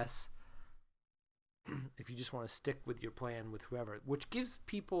bit less if you just want to stick with your plan with whoever, which gives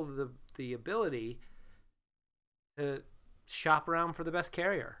people the ability to shop around for the best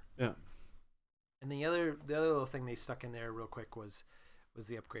carrier. Yeah. And the other little thing they stuck in there real quick was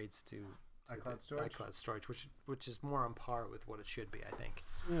the upgrades to iCloud the storage? iCloud storage, which is more on par with what it should be, I think.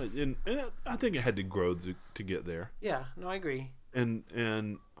 Yeah, and I think it had to grow to get there. Yeah, no, I agree. And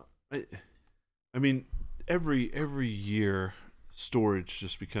I mean every year storage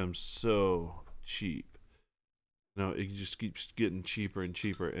just becomes so cheap. You know, it just keeps getting cheaper and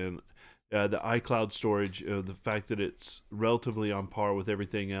cheaper. And the iCloud storage, the fact that it's relatively on par with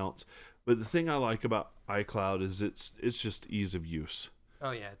everything else. But the thing I like about iCloud is it's just ease of use.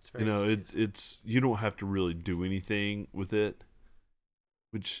 Oh yeah, it's very. You know, easy. it's you don't have to really do anything with it.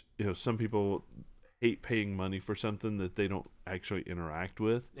 Which, you know, some people hate paying money for something that they don't actually interact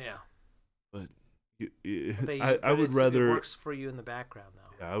with. Yeah. But I would it rather. works for you in the background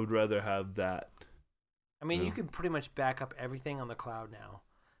though. Yeah, I would rather have that. I mean, Yeah. you can pretty much back up everything on the cloud now.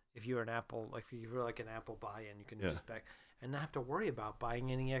 If you're an Apple, like if you're like an Apple buy-in, you can Yeah. just back and not have to worry about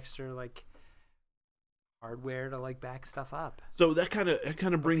buying any extra like hardware to like back stuff up. So that kind of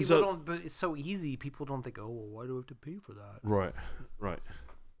But brings people up. don't. But it's so easy. People don't think, oh, well, why do I have to pay for that? Right. Well,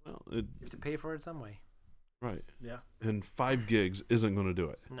 You have to pay for it some way. right. Yeah. And 5 gigs isn't going to do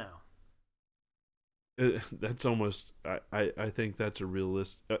it. No. That's almost. I think that's a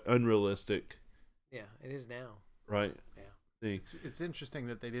unrealistic. Yeah, it is now. Right. Yeah. Thing. It's interesting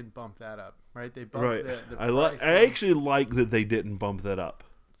that they didn't bump that up, right? They bumped Right. the I price. actually like that they didn't bump that up.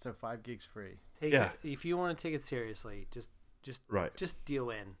 So 5 gigs free. Take Yeah. it, if you want to take it seriously, just Right.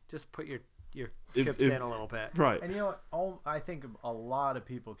 deal in. Just put your If- chips if- in a little bit. Right. And you know what? I think a lot of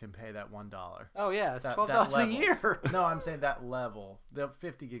people can pay that $1. Oh yeah, it's That $12 a level. year. No, I'm saying that level. The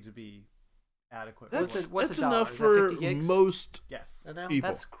 50 gigs would be adequate. That's what's that's a dollar? enough Is that for 50 gigs? most. Yes. I know. people.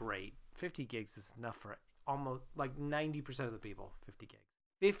 That's great. 50 gigs is enough for almost like 90% of the people. 50 gigs.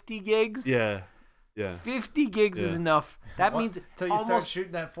 50 gigs? Yeah. Yeah. 50 gigs is Yeah. enough. That means Until you start almost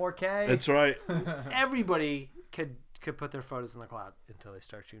shooting that 4K. That's right. everybody could put their photos in the cloud until they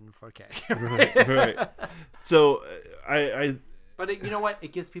start shooting 4K. Right, right. So I But you know what?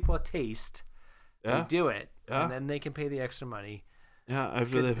 It gives people a taste. yeah They do it, Yeah. and then they can pay the extra money. yeah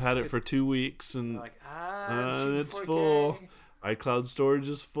after good, they've had it's it for 2 weeks They're and like, I'm shooting it's 4K. full. iCloud storage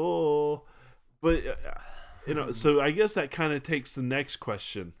is full, but so I guess that kind of takes the next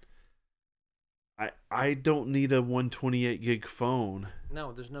question. I don't need a 128 gig phone.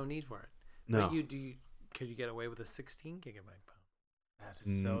 No, there's no need for it. No, But could you get away with a 16 gigabyte phone? That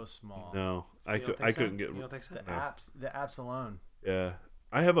is so small. no, I You don't think I so? couldn't get. You don't think so? The No. apps alone. Yeah,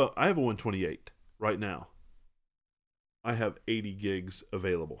 I have a 128 right now. I have 80 gigs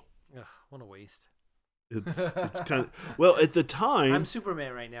available. Ugh, what a waste. It's kind of well at the time. I'm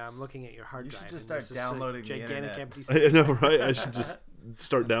Superman right now. I'm looking at your hard You drive. should just and there's start downloading a the gigantic internet. empty I space. know, right? I should just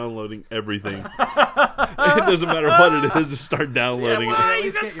start downloading everything. It doesn't matter what it is, just start downloading yeah, it. why? At You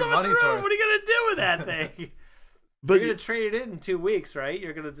least got get so your much money's room. worth. What are you gonna do with that thing? But You're gonna trade it in 2 weeks, right?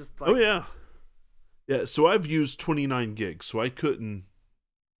 You're gonna just like, oh yeah. So I've used 29 gigs, so I couldn't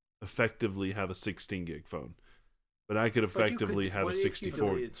effectively have a 16 gig phone, but I could But you effectively could- have what a if you 64.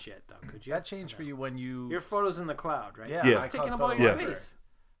 deleted shit though? Could you? That changed for you when you. Your photos in the cloud, right? Yeah. Yeah. It's taking iCloud up all photo your library. space.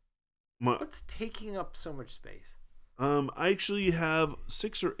 My, What's taking up so much space? I actually have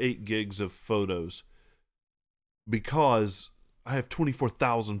 6 or 8 gigs of photos because I have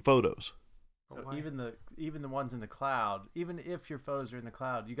 24,000 photos. So So Why? even the ones in the cloud, even if your photos are in the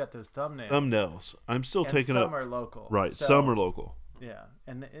cloud, you got those thumbnails. Thumbnails. I'm still And taking some up. are local. Right. So, Some are local. Yeah,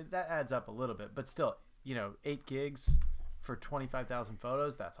 and that adds up a little bit, but still, 8 gigs for 25,000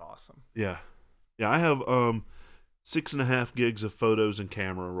 photos. That's awesome. Yeah. Yeah. I have 6.5 gigs of photos and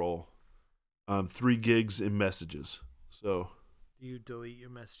camera roll. 3 gigs in messages. So Do you delete your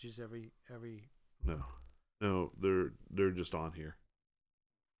messages every? no, they're just on here.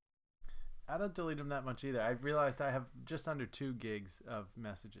 I don't delete them that much either. I realized I have just under 2 gigs of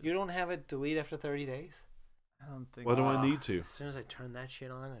messages. You don't have it delete after 30 days? I don't think. Why do I so. need to? As soon as I turn that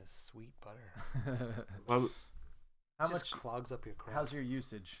shit on, it's sweet butter. Why, How It just much? clogs up your crap. How's your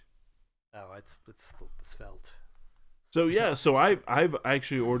usage? Oh, it's svelte. so yeah, so I've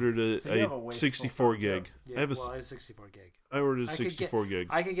actually ordered So you have a a wasteful 64 phone, too. gig. Yeah, I have a I have 64 gig. I ordered a I could get- 64 gig.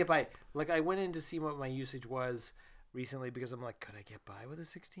 I could get by. Like I went in to see what my usage was recently because I'm like, could I get by with a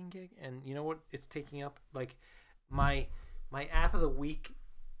 16 gig? And you know what? It's taking up like my app of the week.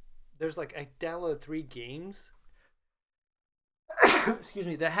 There's like I downloaded 3 games. Excuse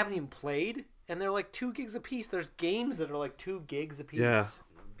me, that I haven't even played, and they're like 2 gigs a piece. There's games that are like 2 gigs a piece. Yeah.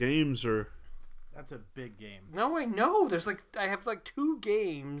 Games are That's a big game. No, I know. There's like I have like 2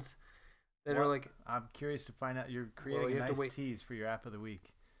 games that are What- like I'm curious to find out. You're creating you a have to nice wait. tease for your app of the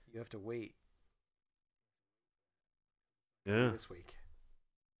week. you have to wait yeah. this week.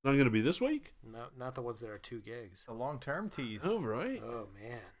 Not going to be this week? No, not the ones that are 2 gigs. It's a long-term tease. Oh, right. Oh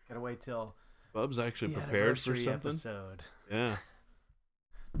man. Gotta wait till Bub's actually the prepared for anniversary something. episode. Yeah.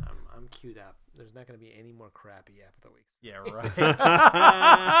 I'm queued up. There's not going to be any more crappy app of the week. Yeah, right.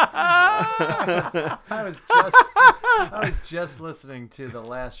 I was just listening to the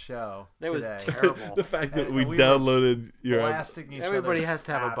last show That was today. terrible. The fact that And we we were downloaded your blasting each Everybody other's has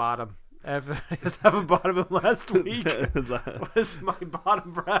to have a apps. bottom. Everybody has to have a bottom. And last week was my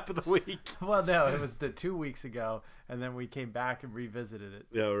bottom for app of the week. Well, no, it was the 2 weeks ago, and then we came back and revisited it,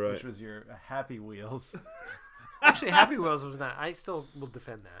 Yeah, right. which was your Happy Wheels. Actually, Happy Wheels was not. I still will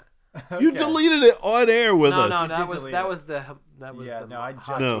defend that. You Okay. deleted it on air with No, us. no, You that did was delete that it. was the that was Yeah, the no, I just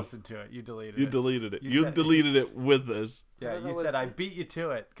hot- No. listened to it. You deleted You it. deleted it. You You said- deleted it with us. Yeah, That you was said I the- beat you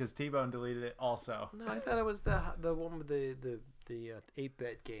to it because T-Bone deleted it also. No, I thought it was the one with the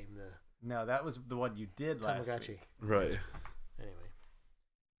 8-bit game. The No, that was the one you did last Tamagotchi. week Right. Anyway,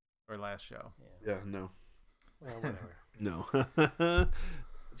 or last show. Yeah, no. well, whatever. No.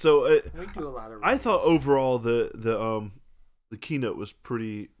 So We do a lot of. I thought reviews. overall the keynote was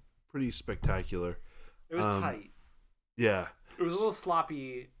pretty spectacular. It was um, tight. Yeah. It was a little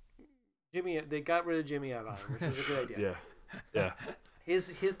sloppy. They got rid of Jimmy Iovine, which was a good idea. Yeah.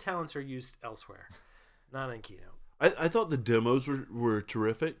 His talents are used elsewhere, not in keynote. I thought the demos were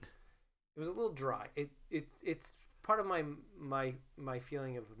terrific. It was a little dry. It's part of my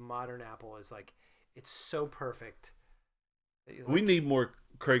feeling of modern Apple is like it's so perfect. It's We like- need more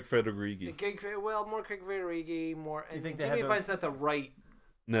Craig Federighi. more Craig Federighi, more. And think they Jimmy had to- Iovine's not the right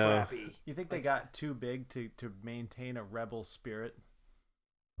No. crappy. You think they Like, got too big to maintain a rebel spirit?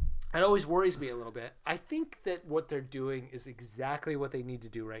 It always worries me a little bit. I think that what they're doing is exactly what they need to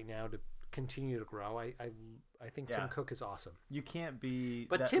do right now to continue to grow. I think Yeah. Tim Cook is awesome. You can't be.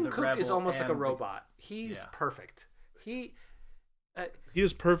 But the Tim Cook is rebel almost like a and the- robot. He's Yeah. perfect. He He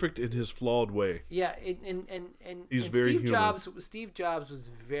is perfect in his flawed way. yeah, and He's and very Steve human. Steve Jobs was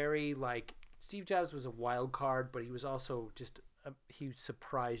very like Steve Jobs was a wild card, but he was also just he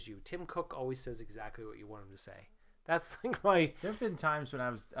surprised you. Tim Cook always says exactly what you want him to say. That's like my There have been times when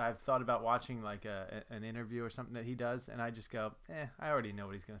I've thought about watching like an interview or something that he does, and I just go, I already know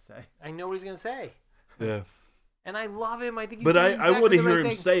what he's gonna say. I know what he's gonna say, Yeah. and I love him. I think, he's But doing I exactly want to the hear right him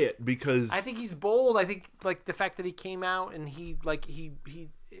thing. say it because I think he's bold. I think like the fact that he came out and he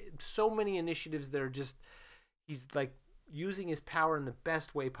so many initiatives that are just he's like using his power in the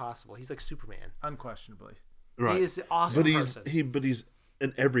best way possible. He's like Superman. Unquestionably. right. He is an awesome but he's person. but he's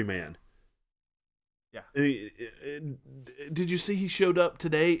an everyman. Yeah. Did you see he showed up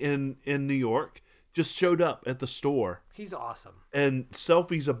today in New York? Just showed up at the store He's awesome. and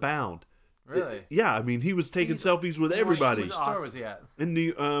selfies abound. Really? Yeah, I mean he was taking He's- selfies with everybody Which He's store awesome. was he at? in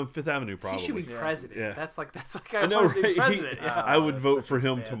New Fifth Avenue. Probably. He should be Yeah. president. Yeah. That's like I know, want to be right? president. He- yeah. I would that's vote such for a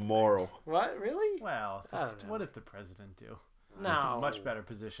him bad thing. tomorrow. What really? Well, I that's, don't know. what does the president do? No, He's a much better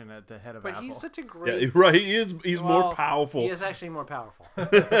position at the head of But Apple. he's such a Yeah, great. right. He's more Well, powerful. He is actually more powerful.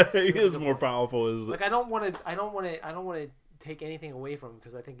 he is more powerful. Is Like I don't want to take anything away from him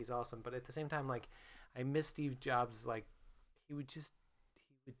because I think he's awesome. But at the same time, like I miss Steve Jobs. Like he would just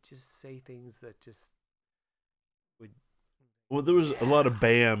say things that just would. well, there was a lot of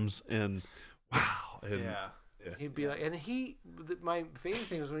BAMs and wow, and yeah. Yeah. He'd be like, and my favorite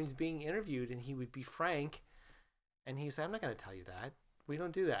thing was when he's being interviewed and he would be frank, and he would say, "I'm not going to tell you that. We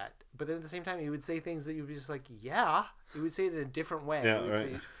don't do that." But then at the same time, he would say things that you'd be just like, "Yeah." He would say it in a different way. Yeah, He would right.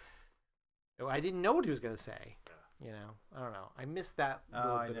 say, "Oh, I didn't know what he was going to say." You know, I don't know. I missed that. Oh,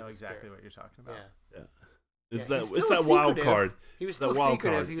 little I bit know of his exactly spirit. what you're talking about. Yeah. It's Yeah, that he's it's still that wild secretive. card. He was That still wild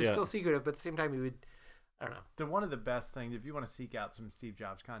secretive. card, He was yeah. still secretive, but at the same time, he would. I don't know. One of the best things, if you want to seek out some Steve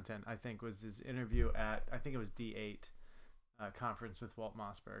Jobs content, I think was this interview at, I think it was D8 conference with Walt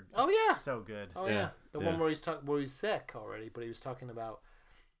Mossberg. Oh, It's yeah. so good. Oh Yeah, yeah, the yeah. one where he's sick already, but he was talking about.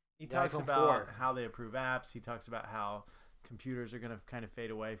 He The talks iPhone about 4. how they approve apps. He talks about how computers are going to kind of fade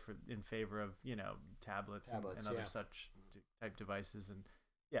away in favor of tablets and other yeah. such type devices, and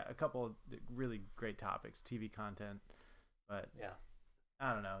yeah, a couple of really great topics, TV content, but Yeah.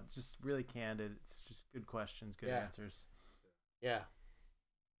 I don't know, it's just really candid. It's just good questions, good Yeah. answers. Yeah.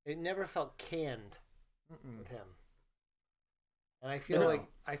 It never felt canned with him. And I feel like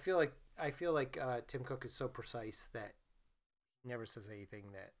Tim Cook is so precise that he never says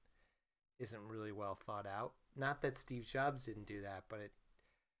anything that isn't really well thought out. Not that Steve Jobs didn't do that, but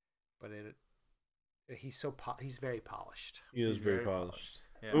he's very polished. He is He's very polished.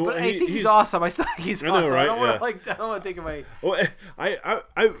 Yeah. Well, But I think he's he's- awesome. I still think he's I know, awesome. right? I don't want Yeah. to I don't want to take away. Well,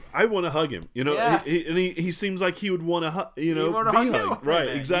 I want to hug him. You know, Yeah. he seems like he would want to, be wanna hug you? hugged. Wait a Right?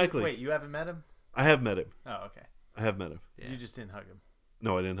 minute, Exactly. Wait, you haven't met him? I have met him. Oh, okay. I have met him. Yeah. You just didn't hug him.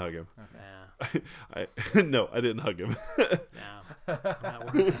 No, I didn't hug him. Okay. Yeah. No, I didn't hug him. No.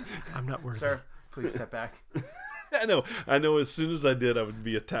 I'm not worthy. Sir, please step back. I know. As soon as I did, I would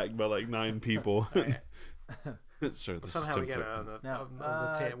be attacked by like 9 people. Sir, this Somehow is we Tim get Cook. on the, Now, on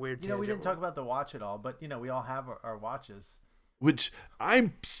the weird we tangent. didn't talk about the watch at all, but we all have our watches. Which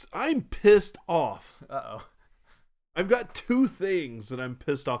I'm pissed off. Uh-oh. I've got 2 things that I'm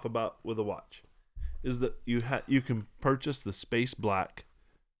pissed off about with a watch. Is that you can purchase the Space Black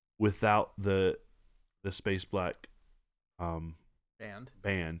without the Space Black band.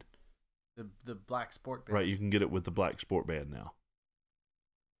 The black sport band. Right, you can get it with the black sport band now.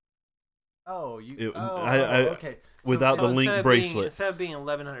 Oh, okay. Without the instead link of bracelet. instead of being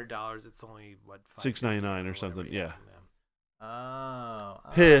 $1,100, it's only what $6.99 or $5.50 something, whatever, yeah. Oh.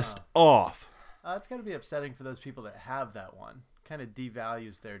 Pissed off. It's got to be upsetting for those people that have that one. Kind of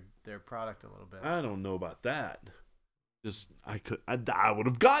devalues their product a little bit. I don't know about that. Just I would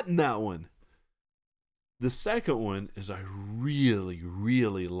have gotten that one. The second one is I really,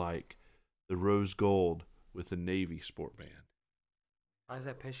 really like the rose gold with the navy sport band. Why does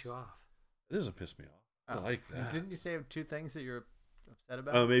that piss you off? It doesn't piss me off. I like that. Didn't you say 2 things that you're upset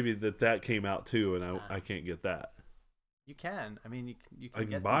about? Oh, maybe that came out too, and I can't get that. You can. I mean, you can. I can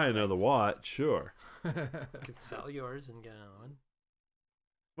get buy these another things. watch, sure. You could sell yours and get another one.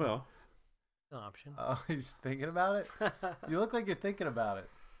 Well, It's an option. Oh, he's thinking about it. You look like you're thinking about it.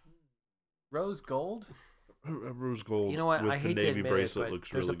 Rose gold. rose gold You know what? with I the hate to navy admit bracelet it, but looks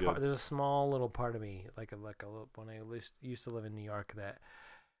there's really good. There's a small little part of me, like a little, when I used to live in New York, that,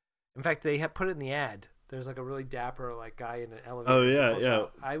 in fact, they have put it in the ad. There's like a really dapper like guy in an elevator. Oh, yeah, Pulls yeah.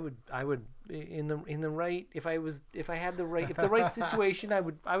 out. I would in the right if the right situation, I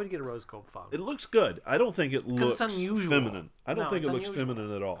would get a rose gold phone. It looks good. I don't think it looks it's unusual. feminine. I don't No, think it it's looks unusual.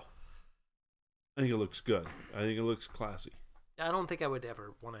 feminine at all. I think it looks good. I think it looks classy. I don't think I would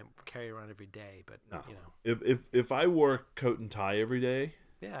ever want to carry around every day, but No. you know, If I wore coat and tie every day,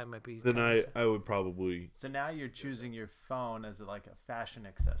 yeah, it might be. then kind of- I would probably. So now you're choosing your phone as like a fashion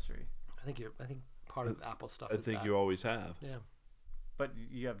accessory, I think part of Apple stuff. I is think that. you always have. Yeah. but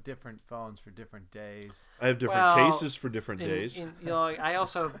you have different phones for different days. I have different Well, cases for different days. You know, I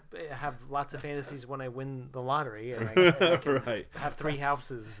also have lots of fantasies when I win the lottery, and I can Right. have 3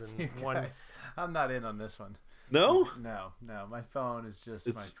 houses You and one. guys, I'm not in on this one. No? No. My phone is just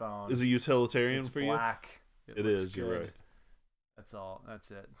my phone. Is it utilitarian It's for you? black. It looks is, you're good. right. That's all.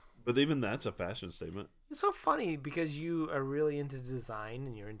 That's it. But even that's a fashion statement. It's so funny because you are really into design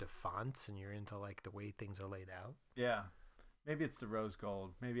and you're into fonts and you're into like the way things are laid out. Yeah. Maybe it's the rose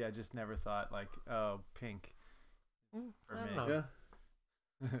gold. Maybe I just never thought like, oh, pink. For I me. don't know.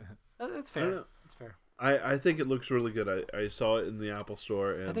 Yeah. That's I don't fair. know. That's fair. I think it looks really good. I saw it in the Apple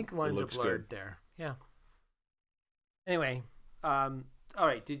store and I think the it lines are looks blurred good. there. Yeah. Anyway, all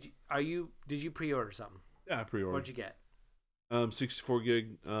right. Did you pre-order something? Yeah, I pre-ordered. What'd you get? 64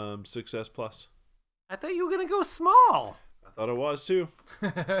 gig 6S Plus. I thought you were gonna go small. I thought it was too.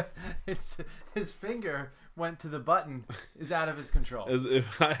 His finger went to the button. Is out of his control. As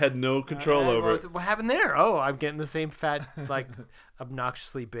if I had no control over it. What happened there? Oh, I'm getting the same fat, like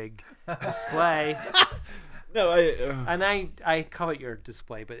obnoxiously big display. No, And I covet your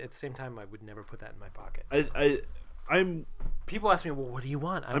display, but at the same time, I would never put that in my pocket. I'm People ask me, well, what do you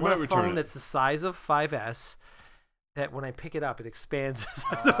want? I might want a return phone it. that's the size of 5S, that when I pick it up, it expands the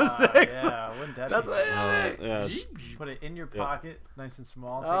size of a 6. Yeah, wouldn't that That's be what nice? yeah, it's- Put it in your Yeah. pocket, it's nice and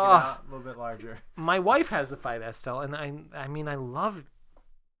small. Take Oh. it out, a little bit larger. My wife has the 5S still, and I mean, I love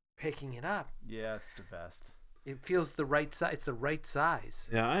picking it up. Yeah, it's the best. It feels the right size. It's the right size.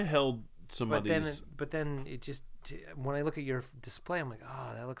 yeah. I held But then, somebody's. it just, when I look at your display, I'm like,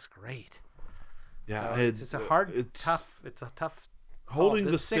 oh, that looks great. Yeah, So I it's just a hard, it's tough. It's a tough. holding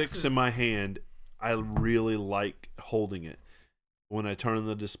call. the 6 6 is- in my hand. I really like holding it. When I turn on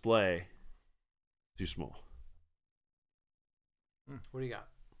the display, too small. What do you got?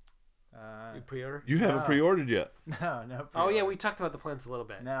 You pre-order? You haven't No. pre-ordered yet. No. Oh yeah, we talked about the plans a little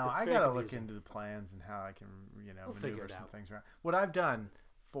bit. Now It's I very gotta look confusing. into the plans and how I can, We'll figure maneuver it some out. things around. What I've done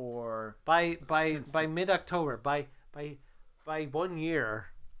for by Since by the- mid-October, by 1 year,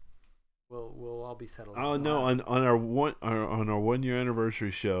 we'll all be settled. Oh no! On our 1 year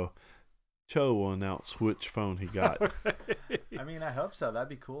anniversary show, Cho will announce which phone he got. I mean, I hope so. That'd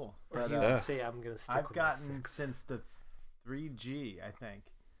be cool. Or But, you Yeah. say I'm gonna stick I've with my gotten 6. since the 3G, I think,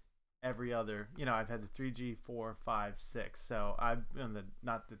 every other. I've had the 3G, 4, 5, 6. So I'm on the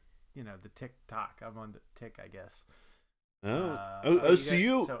not the the TikTok. I'm on the Tick, I guess. Oh, you so got- so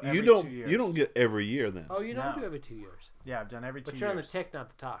you every don't 2 years. you don't get every year then. Oh, you don't No. do every 2 years, Yeah, I've done every 2 but years. you're on the Tick, not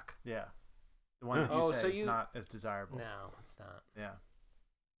the Talk. Yeah, the one that Huh. you Oh, say so is you- not as desirable. No, it's not. Yeah.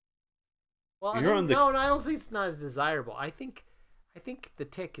 Well, You're on the- no, I don't think it's not as desirable. I think the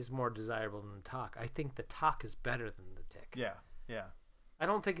Tick is more desirable than the Talk. I think the Talk is better than the Tick. Yeah. Yeah. I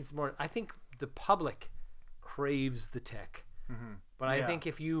don't think it's more. I think the public craves the Tick, Mm-hmm. but I think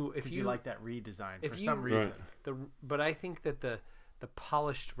if you like that redesign if for you- some Right. reason. but I think that the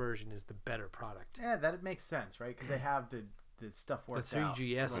polished version is the better product. Yeah, that makes sense, right? Because they have the stuff The worked out.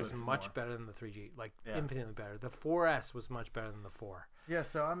 3GS a is little much more. better than the 3G, like Yeah. infinitely better. The 4S was much better than the 4. Yeah,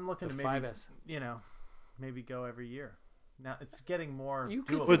 so I'm looking The to maybe 5S. maybe go every year. Now it's getting more. You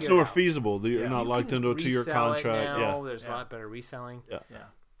can doable. Well, it's figure it more out. feasible. You're Yeah. not You locked can into a 2-year resell it contract. now. Yeah. There's a Yeah. lot better reselling. Yeah. Yeah.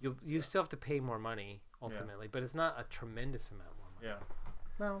 You still have to pay more money ultimately, but it's not a tremendous amount more money. Yeah.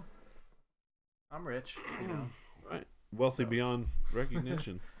 Well, I'm rich. Right. Wealthy So. beyond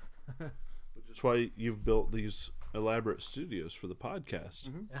recognition. Which is why you've built these elaborate studios for the podcast.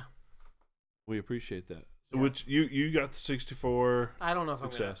 Mhm. Yeah. We appreciate that. So Yes. which you got the 64. I don't know if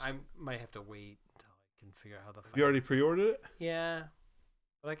Success. I might have to wait until I can figure out how the. Have you already finance- pre-ordered it? Yeah,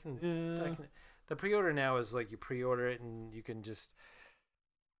 but I can. Yeah. The pre-order now is like you pre-order it and you can just,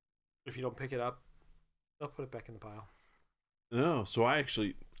 if you don't pick it up, they'll put it back in the pile. No. So I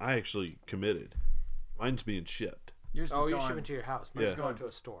actually committed. Mine's being shipped. Yours is Oh, you're going shipping to your house. Mine's Yeah. going to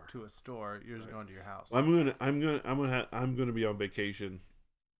a store. to a store. Yours is Right. going to your house. I'm gonna be on vacation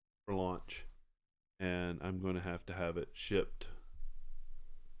for launch, and I'm gonna have to have it shipped.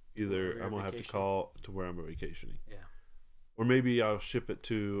 Where Either you're I'm gonna have to vacationing? call to where I'm vacationing, Yeah. or maybe I'll ship it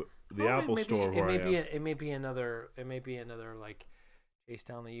to the Well, Apple store where I am. it may be another like chase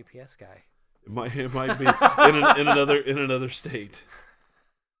down the UPS guy. It might be in another state.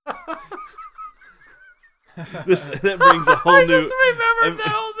 That brings a whole I new. just remembered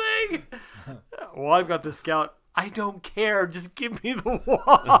that whole thing. Well, I've got this scout. I don't care. Just give me the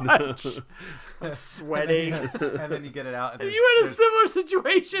watch. I'm sweating. and then you get it out. And And there's, you had a there's, similar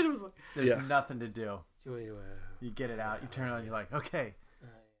situation. It was like, there's Yeah. nothing to do. "Wait, You get it out. You turn it on. You're like, okay,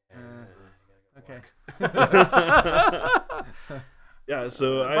 okay. Yeah.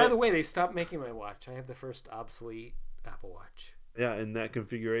 So By the way, they stopped making my watch. I have the first obsolete Apple Watch. yeah, in that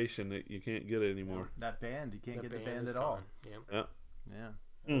configuration, you can't get it anymore. That band, you can't get the band is at all. gone. Yep. Yeah.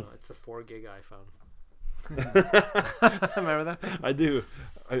 Yeah. Mm. It's a 4 gig iPhone. I Remember that? I do.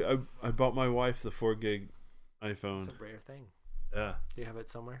 I bought my wife the 4 gig iPhone. It's a rare thing. Yeah. Do you have it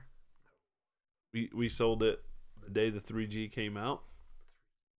somewhere? We sold it the day the 3G came out,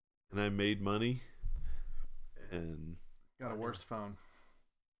 and I made money. And Got a worse phone.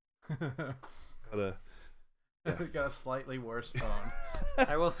 got a Got a slightly worse phone.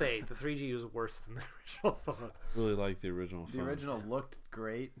 I will say the 3G was worse than the original phone. really like the original The phone. original looked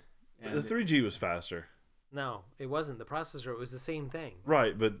great. And The 3G was faster, No, it wasn't. The processor, it was the same thing.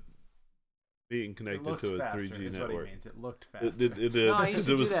 right? But being it connected looked to a faster, 3G is what network, he means. It looked it faster. did. It did No, I used because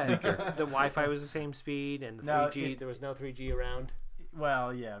to it do was that. sneaker. The Wi-Fi was the same speed, and the No, 3G, there was no 3G around.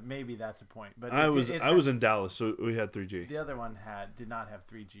 Well, yeah, maybe that's a point. But I it was did- it I had- was in Dallas, so we had 3G. The other one did not have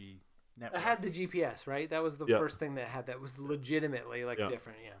 3G I network. had the GPS, right? That was the Yeah. first thing that had that was legitimately like Yeah.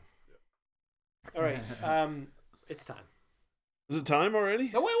 different. Yeah. All right, it's time. Is it time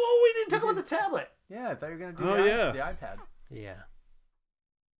already? No, wait, we didn't talk about the tablet. Yeah, I thought you were gonna do Oh, the iPad. Yeah.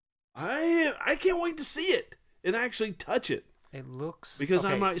 I can't wait to see it and actually touch it. It looks Because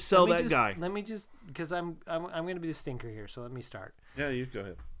I might sell that guy. Let me just because I'm going to be the stinker here, so let me start. Yeah, you go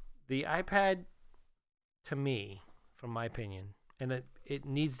ahead. The iPad, to me, from my opinion, and it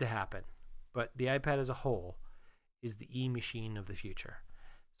needs to happen, but the iPad as a whole is the e-machine of the future.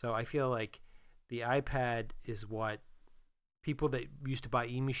 So I feel like the iPad is what people that used to buy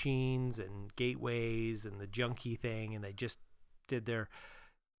e-machines and gateways and the junky thing, and they just did their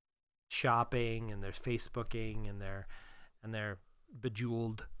shopping and their Facebooking and their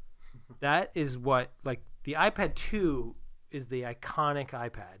bejeweled. That is what, like, the iPad 2 is the iconic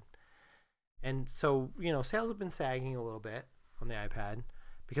iPad. And so, sales have been sagging a little bit on the iPad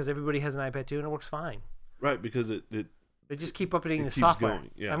because everybody has an iPad 2 and it works fine. Right, because it They just keep updating the keeps software.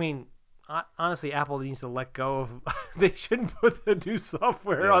 going, yeah. I mean, honestly, Apple needs to let go of. They shouldn't put the new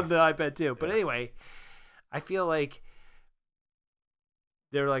software on the iPad 2. But anyway, I feel like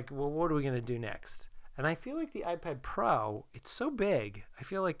they're like, well, what are we going to do next? And I feel like the iPad Pro, it's so big. I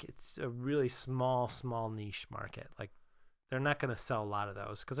feel like it's a really small niche market. Like, they're not going to sell a lot of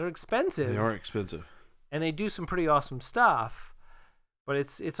those because they're expensive. They are expensive. And they do some pretty awesome stuff. But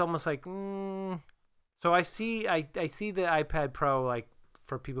it's almost like, So I see the iPad Pro, like,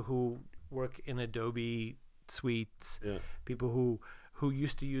 for people who work in Adobe suites, people who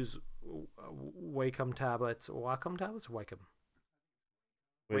used to use Wacom tablets, Wacom tablets.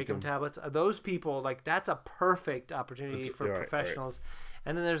 Those people, like, that's a perfect opportunity for professionals. Right.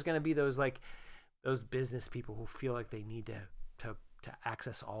 And then there's going to be those business people who feel like they need to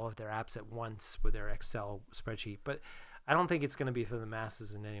access all of their apps at once with their Excel spreadsheet. But I don't think it's going to be for the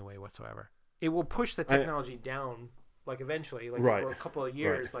masses in any way whatsoever. It will push the technology down, like, eventually, like, for a couple of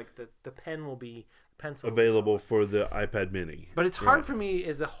years, like the pen will be pencil available for the iPad Mini. But it's hard for me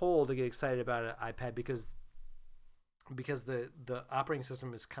as a whole to get excited about an iPad because the operating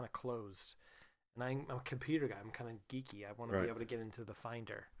system is kind of closed, and I'm a computer guy. I'm kind of geeky. I want to be able to get into the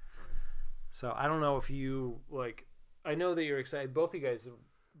Finder. So I don't know if you like. I know that you're excited. Both of you guys,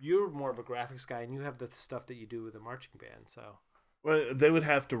 you're more of a graphics guy, and you have the stuff that you do with the marching band. So. Well, they would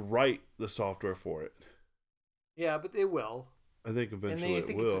have to write the software for it. Yeah, but they will. I think eventually and I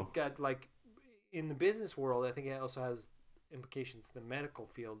think it will. It's got, like, in the business world, I think it also has implications in the medical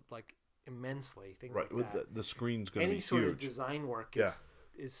field, like, immensely. Things like with that. The screen's going to be huge. Any sort of design work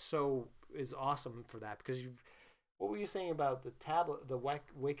is awesome for that because what were you saying about the tablet? The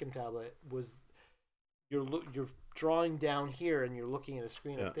Wacom tablet was you're drawing down here and you're looking at a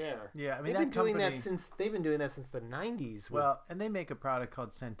screen up there. Yeah, I mean, they've been doing that since the 90s. Well, and they make a product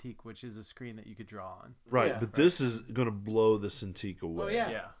called Cintiq, which is a screen that you could draw on. Right, but this is going to blow the Cintiq away. Oh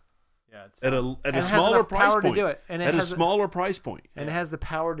yeah. Yeah, at a smaller price point. To do it. And at a smaller price point. And it has the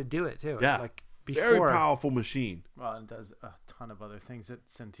power to do it too. Yeah, like before. Very powerful machine. Well, it does a ton of other things that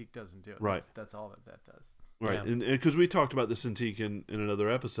Cintiq doesn't do. Right, that's all that does. Right, and because we talked about the Cintiq in another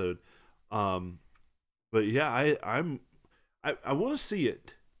episode, but yeah, I want to see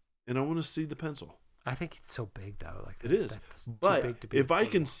it, and I want to see the pencil. I think it's so big though. Like it is, but too big to be if I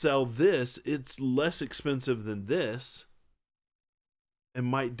can sell this, it's less expensive than this. And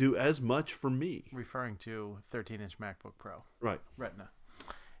might do as much for me. Referring to 13-inch MacBook Pro. Right. Retina.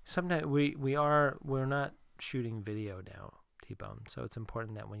 Sometimes we're not shooting video now, T-Bone. So it's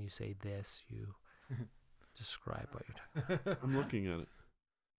important that when you say this, you describe what you're talking about. I'm looking at it.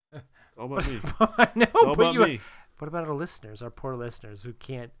 It's all about me. I know, it's all about me. What about our listeners, our poor listeners who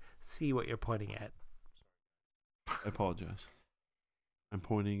can't see what you're pointing at? I apologize. I'm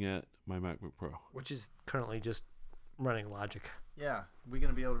pointing at my MacBook Pro. Which is currently just running Logic. Yeah, we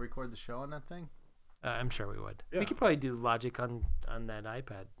gonna be able to record the show on that thing? I'm sure we would. Yeah. We could probably do Logic on that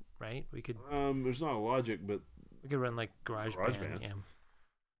iPad, right? We could. There's not a Logic, but we could run like GarageBand. Yeah.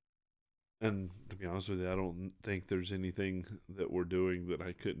 And to be honest with you, I don't think there's anything that we're doing that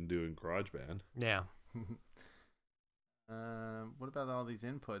I couldn't do in GarageBand. Yeah. What about all these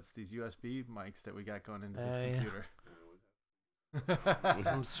inputs, these USB mics that we got going into this computer?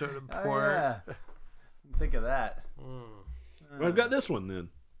 Some sort of port. Yeah. Think of that. Well, I've got this one then.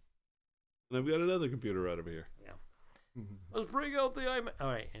 And I've got another computer right over here. Yeah. Let's bring out the iMac. All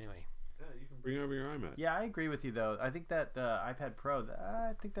right, anyway. Yeah, you can bring over your iMac. Yeah, I agree with you, though. I think that iPad Pro,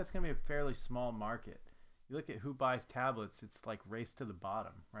 I think that's going to be a fairly small market. You look at who buys tablets, it's like race to the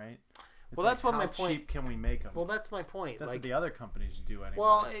bottom, right? It's well, that's like what my how point. cheap can we make them? Well, that's my point. That's like, what the other companies do anyway.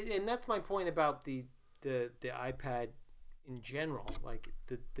 Well, and that's my point about the iPad in general. Like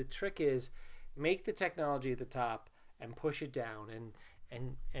the trick is make the technology at the top and push it down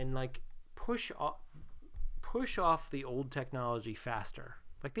and like push push off the old technology faster.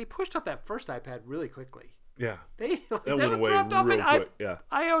 Like they pushed off that first iPad really quickly. Yeah. They That went away dropped off real at quick. Yeah.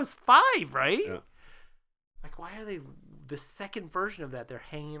 iOS 5, right? Yeah. Like, why are they the second version of that? They're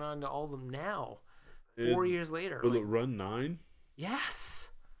hanging on to all of them now, 4 years later. Will Like, it run 9? yes.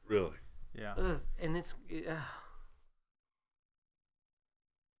 Really? Yeah. Ugh, and it's.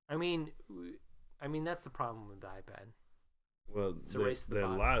 I mean, that's the problem with the iPad. Well, It's a race to the they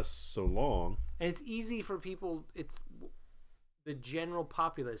bottom. last so long. And it's easy for people. It's the general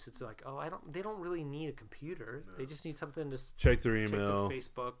populace. It's like, oh, they don't really need a computer. No. They just need something to Check their check their email.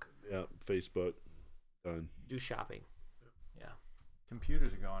 Facebook, Yeah, Facebook. Done. do shopping. Yeah.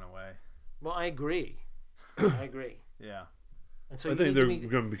 Computers are going away. Well, I agree. I agree. Yeah. And so I you think need they're to make,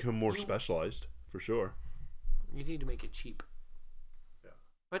 going to become more you- specialized for sure. you need to make it cheap. Yeah.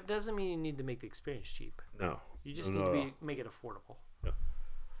 But it doesn't mean you need to make the experience cheap. No. You just No, need no, to make it affordable.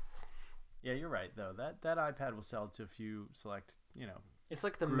 Yeah, you're right though. That iPad will sell to a few select, It's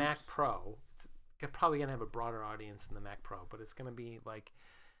like the Mac Groups. Pro. It's probably gonna have a broader audience than the Mac Pro, but it's gonna be like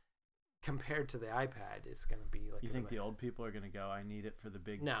compared to the iPad, it's gonna be like. You think the old people are going to go, I need it for the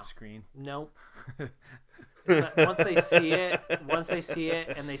big No. screen? Nope. It's not, once they see it,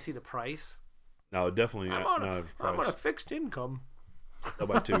 and they see the price. No, definitely I'm not. on, Not a, I'm on a price. fixed income. I'll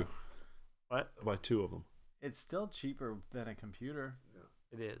buy 2. What? I'll buy 2 of them. It's still cheaper than a computer.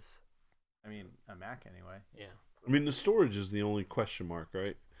 It is. I mean, a Mac anyway. Yeah. I mean, the storage is the only question mark,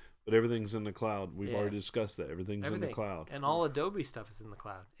 right? But everything's in the cloud. We've Yeah. already discussed that. Everything's in the Everything. cloud. And all Adobe stuff is in the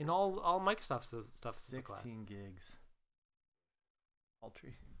cloud. And all Microsoft stuff is in the cloud. 16 gigs.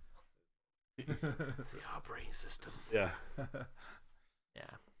 Paltry. It's the operating system. Yeah. Yeah.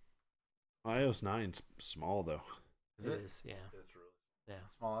 iOS 9's small though. Is It it? is. Yeah. It's really Yeah.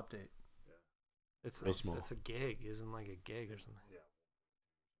 Small update. It's Real small. it's a gig, isn't like a gig or something.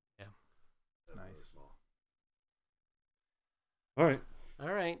 It's nice. small. All right.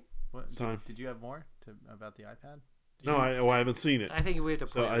 All right. What, It's time. Did you have more about the iPad? Did No, you I haven't seen it. I think we have to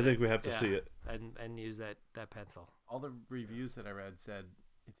So play I with think it. we have to Yeah. see it. and use that pencil. All the reviews that I read said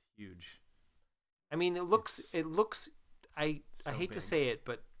it's huge. I mean, it looks. I So hate to big. say it,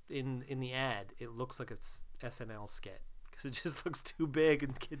 but in the ad, it looks like it's SNL skit because it just looks too big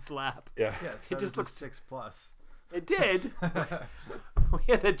in kids' lap. Yeah. Yeah, so just does looks- the 6 Plus. It did. We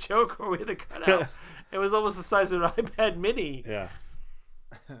had that joke where we had the cutout. It was almost the size of an iPad Mini. Yeah.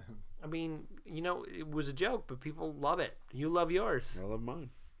 I mean, it was a joke, but people love it. You love yours, I love mine.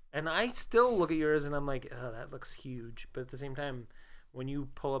 and I still look at yours and I'm like, oh, that looks huge. But at the same time, when you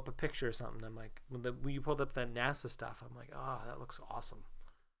pull up a picture or something, I'm like, when you pulled up that NASA stuff, I'm like, oh, that looks awesome.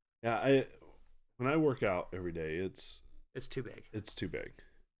 Yeah. When I work out every day, it's It's too big. too big.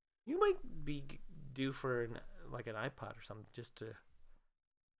 You might be due for an iPod or something just to.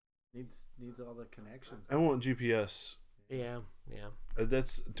 Needs all the connections. I want GPS. Yeah.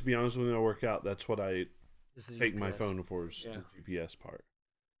 That's, to be honest, when I work out, that's what I This is take my UPS. phone for, is Yeah. the GPS part.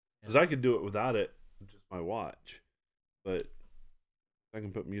 Yeah. Because I could do it without it, just my watch. But I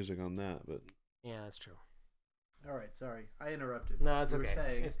can put music on that. But Yeah, that's true. All right, sorry. I interrupted. No, it's You were okay.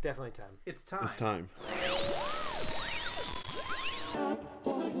 saying It's definitely time. it's time. it's time.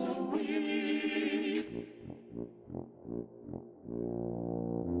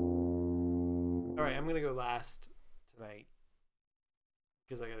 All right, I'm gonna go last tonight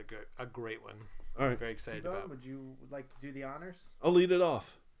because I got a great one. All I'm right. very excited T-Bone, about. would you like to do the honors? I'll lead it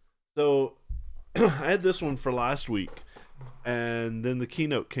off. So I had this one for last week, and then the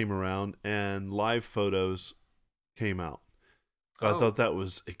keynote came around, and live photos came out. So I Oh. thought that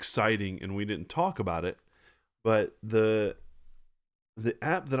was exciting, and we didn't talk about it. But the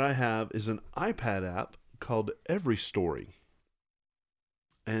app that I have is an iPad app called Every Story,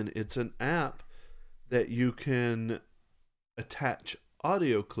 and it's an app that you can attach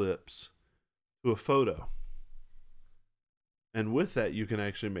audio clips to a photo. And with that, you can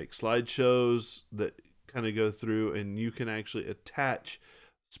actually make slideshows that kind of go through, and you can actually attach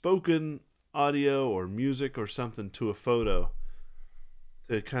spoken audio or music or something to a photo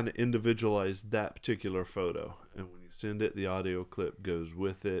to kind of individualize that particular photo. And when you send it, the audio clip goes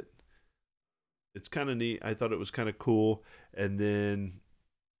with it. It's kind of neat. I thought it was kind of cool. And then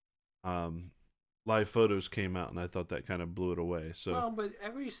live photos came out, and I thought that kind of blew it away. So Well, but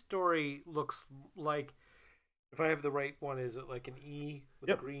every story looks like, if I have the right one, is it like an E with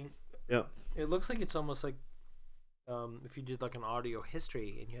Yep. a green? yeah, It looks like it's almost like if you did like an audio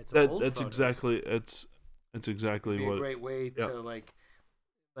history and you had some old that's photos. exactly it's exactly It'd be what a great way Yep. to like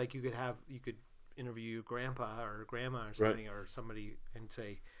you could interview your grandpa or grandma or something or somebody and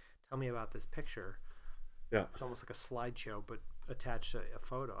say, tell me about this picture. Yeah. It's almost like a slideshow but attached to a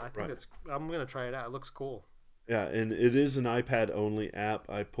photo. I think Right. I'm gonna try it out. It looks cool. Yeah, and it is an iPad only app.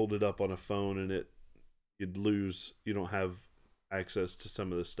 I pulled it up on a phone, and you don't have access to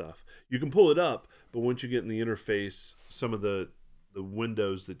some of the stuff. You can pull it up, but once you get in the interface, some of the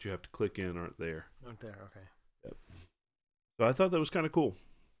windows that you have to click in aren't there. Aren't there? Okay. Yep. So I thought that was kind of cool.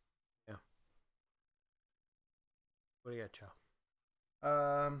 What do you got,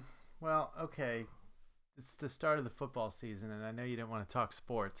 Joe? Well, okay. It's the start of the football season, and I know you didn't want to talk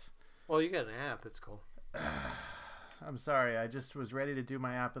sports. Well, you got an app. It's cool. I'm sorry. I just was ready to do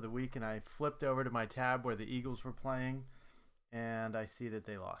my app of the week, and I flipped over to my tab where the Eagles were playing, and I see that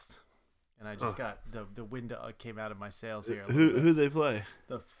they lost. And I just got the wind came out of my sails here. Who they play?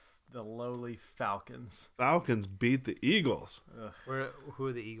 The lowly Falcons. Falcons beat the Eagles. Ugh. Who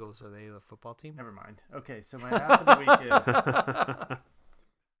are the Eagles? Are they the football team? Never mind. Okay, so my app of the week is,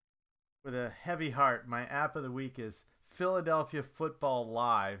 with a heavy heart, my app of the week is Philadelphia Football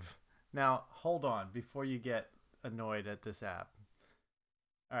Live. Now, hold on before you get annoyed at this app.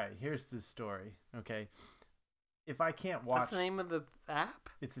 All right, here's the story, okay? If I can't watch... What's the name of the app?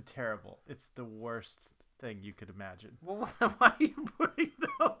 It's it's the worst thing you could imagine. Well, why are you putting it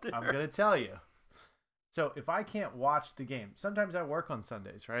out there? I'm going to tell you. So if I can't watch the game, sometimes I work on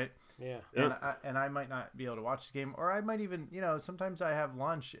Sundays, right? Yeah. And I might not be able to watch the game, or I might even, sometimes I have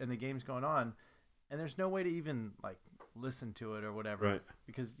lunch and the game's going on, and there's no way to even like listen to it or whatever, right?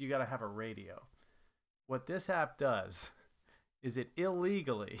 Because you got to have a radio. What this app does is it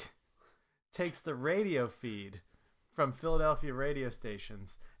illegally takes the radio feed from Philadelphia radio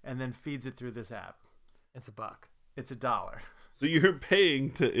stations and then feeds it through this app. It's $1. It's $1. So you're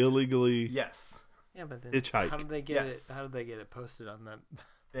paying to illegally Yes. Yeah, but then hitchhike. How did they get Yes. it? How did they get it posted on that?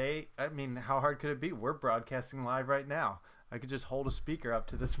 How hard could it be? We're broadcasting live right now. I could just hold a speaker up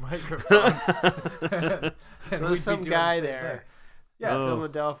to this microphone. and There's we'd some be doing guy the same there. thing. Yeah. Oh.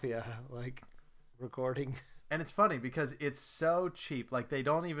 Philadelphia, like recording. And it's funny because it's so cheap. Like they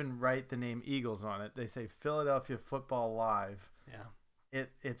don't even write the name Eagles on it. They say Philadelphia Football Live. Yeah.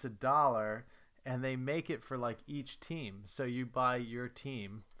 It's $1, and they make it for like each team. So you buy your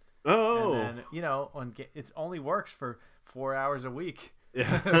team. Oh. And then, it only works for 4 hours a week.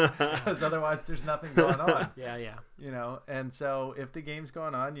 Yeah. Because otherwise there's nothing going on. Yeah. And so if the game's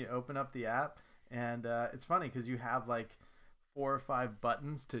going on, you open up the app, and it's funny because you have like 4 or 5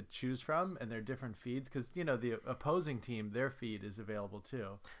 buttons to choose from, and they're different feeds because the opposing team, their feed is available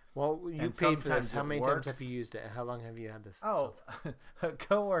too. Well, you And paid for sometimes this. How it many works. times have you used it? How long have you had this? Oh, a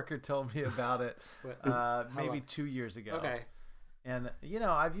coworker told me about it maybe long? 2 years ago. Okay. And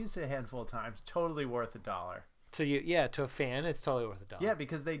I've used it a handful of times. Totally worth $1. To a fan, it's totally worth $1. Yeah,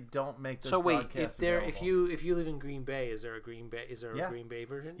 because they don't make those. So wait, broadcasts if available. you live in Green Bay, is there a Green Bay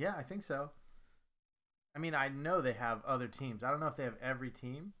version? Yeah, I think so. I mean, I know they have other teams. I don't know if they have every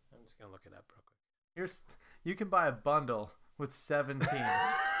team. I'm just gonna look it up real quick. You can buy a bundle with 7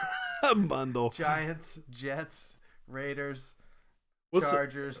 teams: A bundle. Giants, Jets, Raiders, What's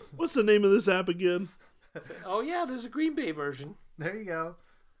Chargers. What's the name of this app again? Oh yeah, there's a Green Bay version. There you go.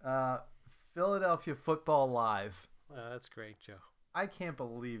 Philadelphia Football Live. That's great, Joe. I can't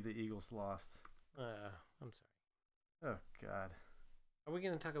believe the Eagles lost. I'm sorry. Oh God. Are we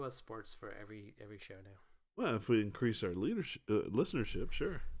going to talk about sports for every show now? Well, if we increase our listenership,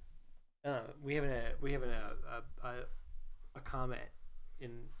 sure. We haven't a comment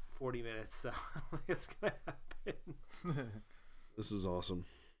in 40 minutes, so it's going to happen. This is awesome.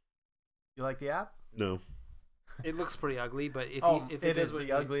 You like the app? No. It looks pretty ugly, but if it does is what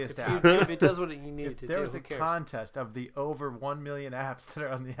the ugliest if app. if it does what you need it to do, There was who a cares? contest of the over 1 million apps that are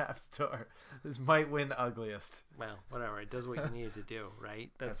on the App Store. This might win ugliest. Well, whatever. It does what you need it to do, right?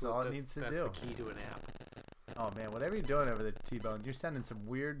 That's all it needs to that's do. That's the key to an app. Oh man, whatever you're doing over the T-Bone, you're sending some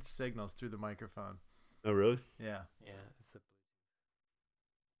weird signals through the microphone. Oh, really? Yeah. Yeah, it's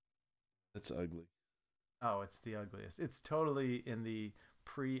That's ugly. Oh, it's the ugliest. It's totally in the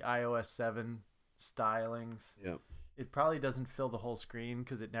pre-iOS 7 stylings. Yeah. It probably doesn't fill the whole screen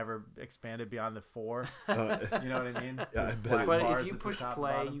because it never expanded beyond the 4. You know what I mean? Yeah, I There's bet black it But bars if you at the push top and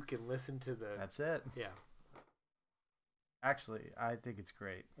play, bottom. you can listen to the. That's it. Yeah, Actually, I think it's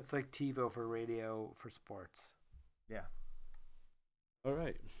great. it's like TiVo for radio for sports. Yeah. All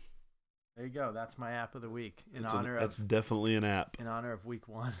right. There you go. That's my app of the week in That's honor that's of definitely an app. in honor of week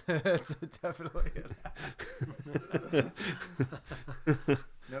 1. It's definitely an app.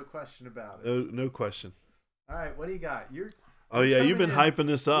 No question about it. No question. All right, what do you got? Oh yeah, you've been coming hyping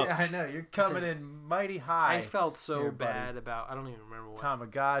this up. Yeah, I know. You're coming in mighty high. I felt so Here, buddy. bad about. I don't even remember what.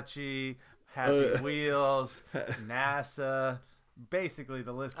 Tamagotchi, Happy Wheels, NASA, basically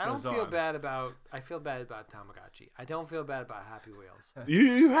the list I don't goes feel on. bad about. I feel bad about Tamagotchi. I don't feel bad about Happy Wheels.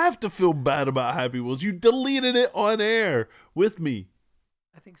 You have to feel bad about Happy Wheels. You deleted it on air with me.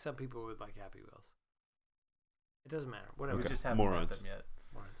 I think some people would like Happy Wheels. It doesn't matter. Whatever. We Okay. just haven't Morons. met them yet.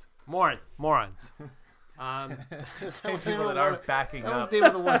 Morons. People that aren't backing That was up. the name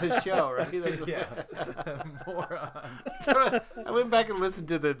of the one of the show, right? That's Yeah. Morons. I went back and listened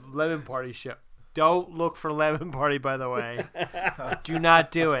to the Lemon Party show. Don't look for Lemon Party, by the way. Do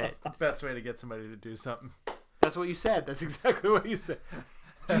not do it. Best way to get somebody to do something. That's what you said. That's exactly what you said.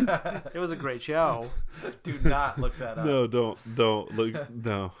 It was a great show. Do not look that up. No, don't look.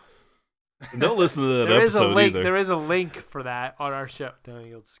 No, don't listen to that There is a episode link. either. There is a link for that on our show. No,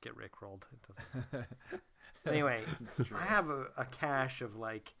 you'll just get rickrolled. It doesn't. Anyway, It's true. I have a cache of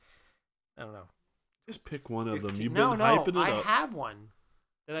like, I don't know. Just pick one of them. 15 You've no, been no, hyping it I up. have one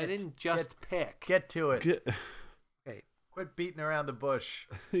that I Get- didn't just pick. Get to it. Okay, Quit beating around the bush.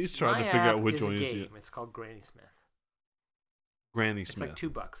 He's trying my to figure app out which is one a is game. it. It's called Granny Smith. Granny It's Smith. like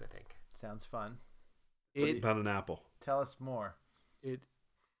 $2, I think. Sounds fun. It About an apple. Tell us more. it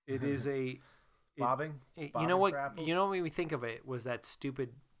is a. it- Bobbing? you Bobbing know what? for apples? You know what made me think of it was that stupid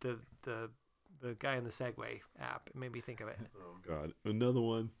the guy in the Segway app. It made me think of it. Oh God, another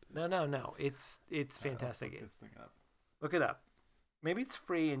one. No. It's fantastic. Let's look this thing up. Look it up. Maybe it's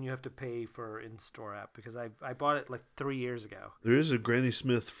free and you have to pay for in-store app because I bought it like 3 years ago. There is a Granny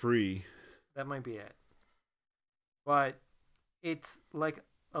Smith free. That might be it. But it's like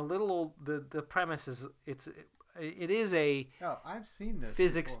a little the premise is it is a Oh, I've seen this.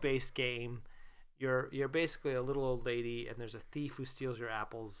 physics-based game. You're basically a little old lady and there's a thief who steals your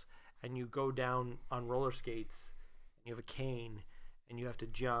apples and you go down on roller skates and you have a cane and you have to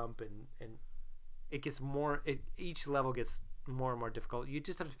jump and it gets more each level gets more and more difficult. You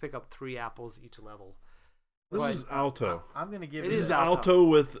just have to pick up 3 apples each level. This But- is Alto. I'm gonna give It you is this. Alto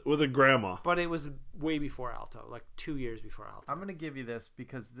with a grandma. But it was way before Alto, like 2 years before Alto. I'm gonna give you this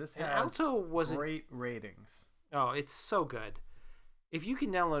because this And has Alto wasn't. great ratings. Oh, it's so good. If you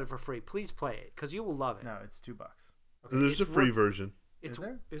can download it for free, please play it because you will love it. No, it's $2. Okay, There's a it's free worth- version. It's, Is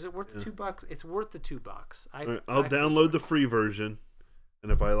there? Is it worth Yeah. the $2? It's worth the $2. All right, I'll download the free version,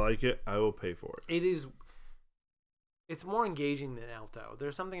 and if I like it, I will pay for it. It is. It's more engaging than Alto.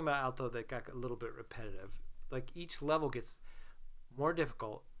 There's something about Alto that got a little bit repetitive. Like each level gets more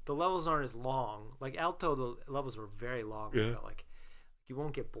difficult. The levels aren't as long. Like Alto, the levels were very long. I Yeah. felt like you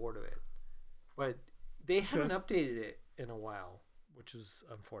won't get bored of it. But they haven't updated it in a while, which is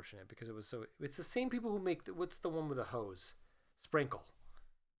unfortunate because it was so. It's the same people who make what's the one with the hose, Sprinkle.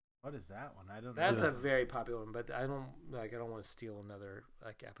 What is that one? I don't know. That's Yeah. a very popular one, but I don't want to steal another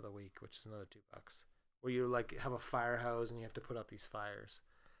like app of the week, which is another $2. Where you like have a fire hose and you have to put out these fires.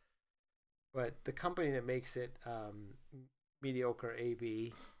 But the company that makes it, Mediocre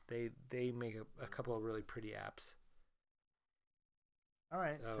AB, they make a couple of really pretty apps. All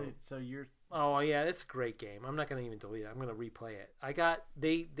right. So- So you're Oh yeah, it's a great game. I'm not gonna even delete it. I'm gonna replay it.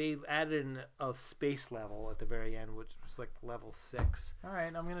 They added in a space level at the very end, which was like level 6. all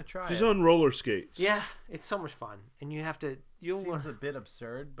right. I'm gonna try She's it. on roller skates. Yeah, it's so much fun, and you have to you'll Seems learn. a bit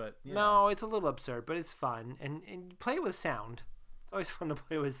absurd, but you know. No, it's a little absurd, but it's fun, and you play it with sound. It's always fun to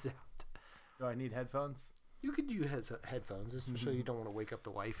play with sound. Do I need headphones? You could use headphones, especially you don't want to wake up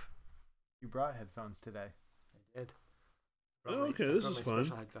the wife. You brought headphones today. I did. Oh, okay, this is fun.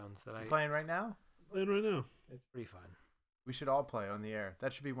 Special headphones that You playing right now? Playing right now. It's pretty fun. We should all play on the air.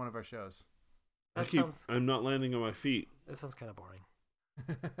 That should be one of our shows. I'm not landing on my feet. That sounds kind of boring.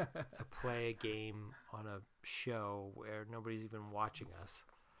 To play a game on a show where nobody's even watching us.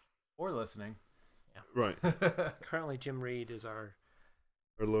 Or listening. Right. Currently, Jim Reed is our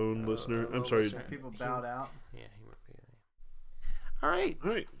Our lone listener. our I'm lone sorry. listener. People bowed out. Yeah, he would be. All right, All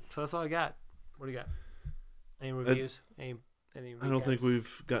right. so that's all I got. What do you got? Any reviews? Any I don't think recaps?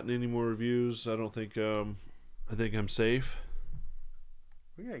 we've gotten any more reviews. I don't think. I think I'm safe.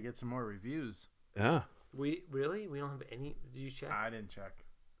 We gotta get some more reviews. Yeah. We don't have any. Did you check? I didn't check.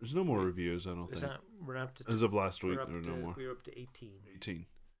 There's no more reviews. I don't There's think. not, we're up to. As of last week, we're up there are to, no more. We're up to 18. 18.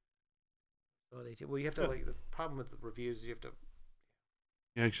 Well, 18. Well, you have to Yeah. like the problem with the reviews is you have to.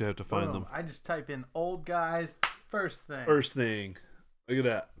 You actually have to find Boom. them. I just type in old guys first thing. First thing. Look at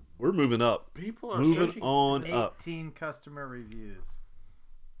that. We're moving up. People are Moving searching. on up. 18 customer reviews.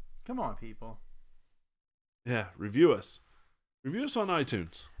 Come on, people. Yeah. Review us. Review us on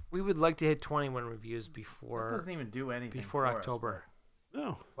iTunes. We would like to hit 21 reviews That before doesn't even do anything before for us, October.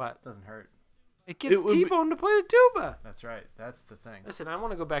 No. What? but it doesn't hurt. It gets It would be- T-Bone to play the tuba. That's right. That's the thing. Listen, I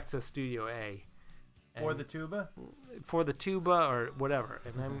want to go back to Studio A. Or and- the tuba. for the tuba or whatever,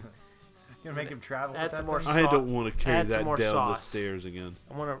 and I'm Gonna make him travel. Add with some that more thing? I sauce. don't want to carry Add some that more down the sauce. stairs again.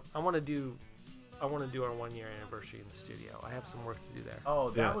 I want to do our 1 year anniversary in the studio. I have some work to do there. Oh,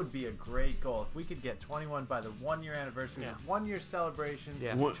 that Yeah. would be a great goal. If we could get 21 by the 1 year anniversary, Yeah. 1 year celebration,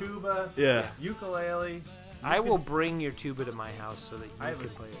 Yeah. One- tuba, Yeah. ukulele. I will bring your tuba to my house so that you I have can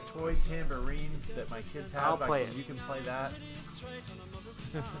a play it. toy tambourine that my kids have. I'll play it. You can play that.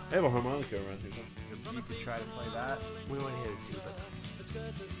 I have a harmonica around here. You could try to play that. We want to hit a tuba.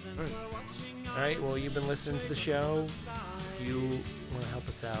 All right. Well, you've been listening to the show. If you want to help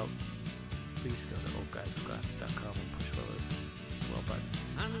us out, please go to oldguyswithglasses.com and push all those swell buttons.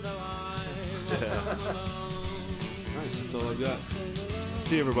 All right, that's all I've got.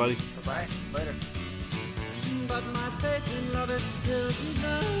 See you, everybody. Bye. Later. But my faith in love is still to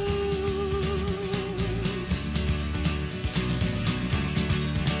go.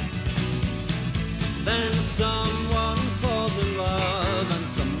 Then some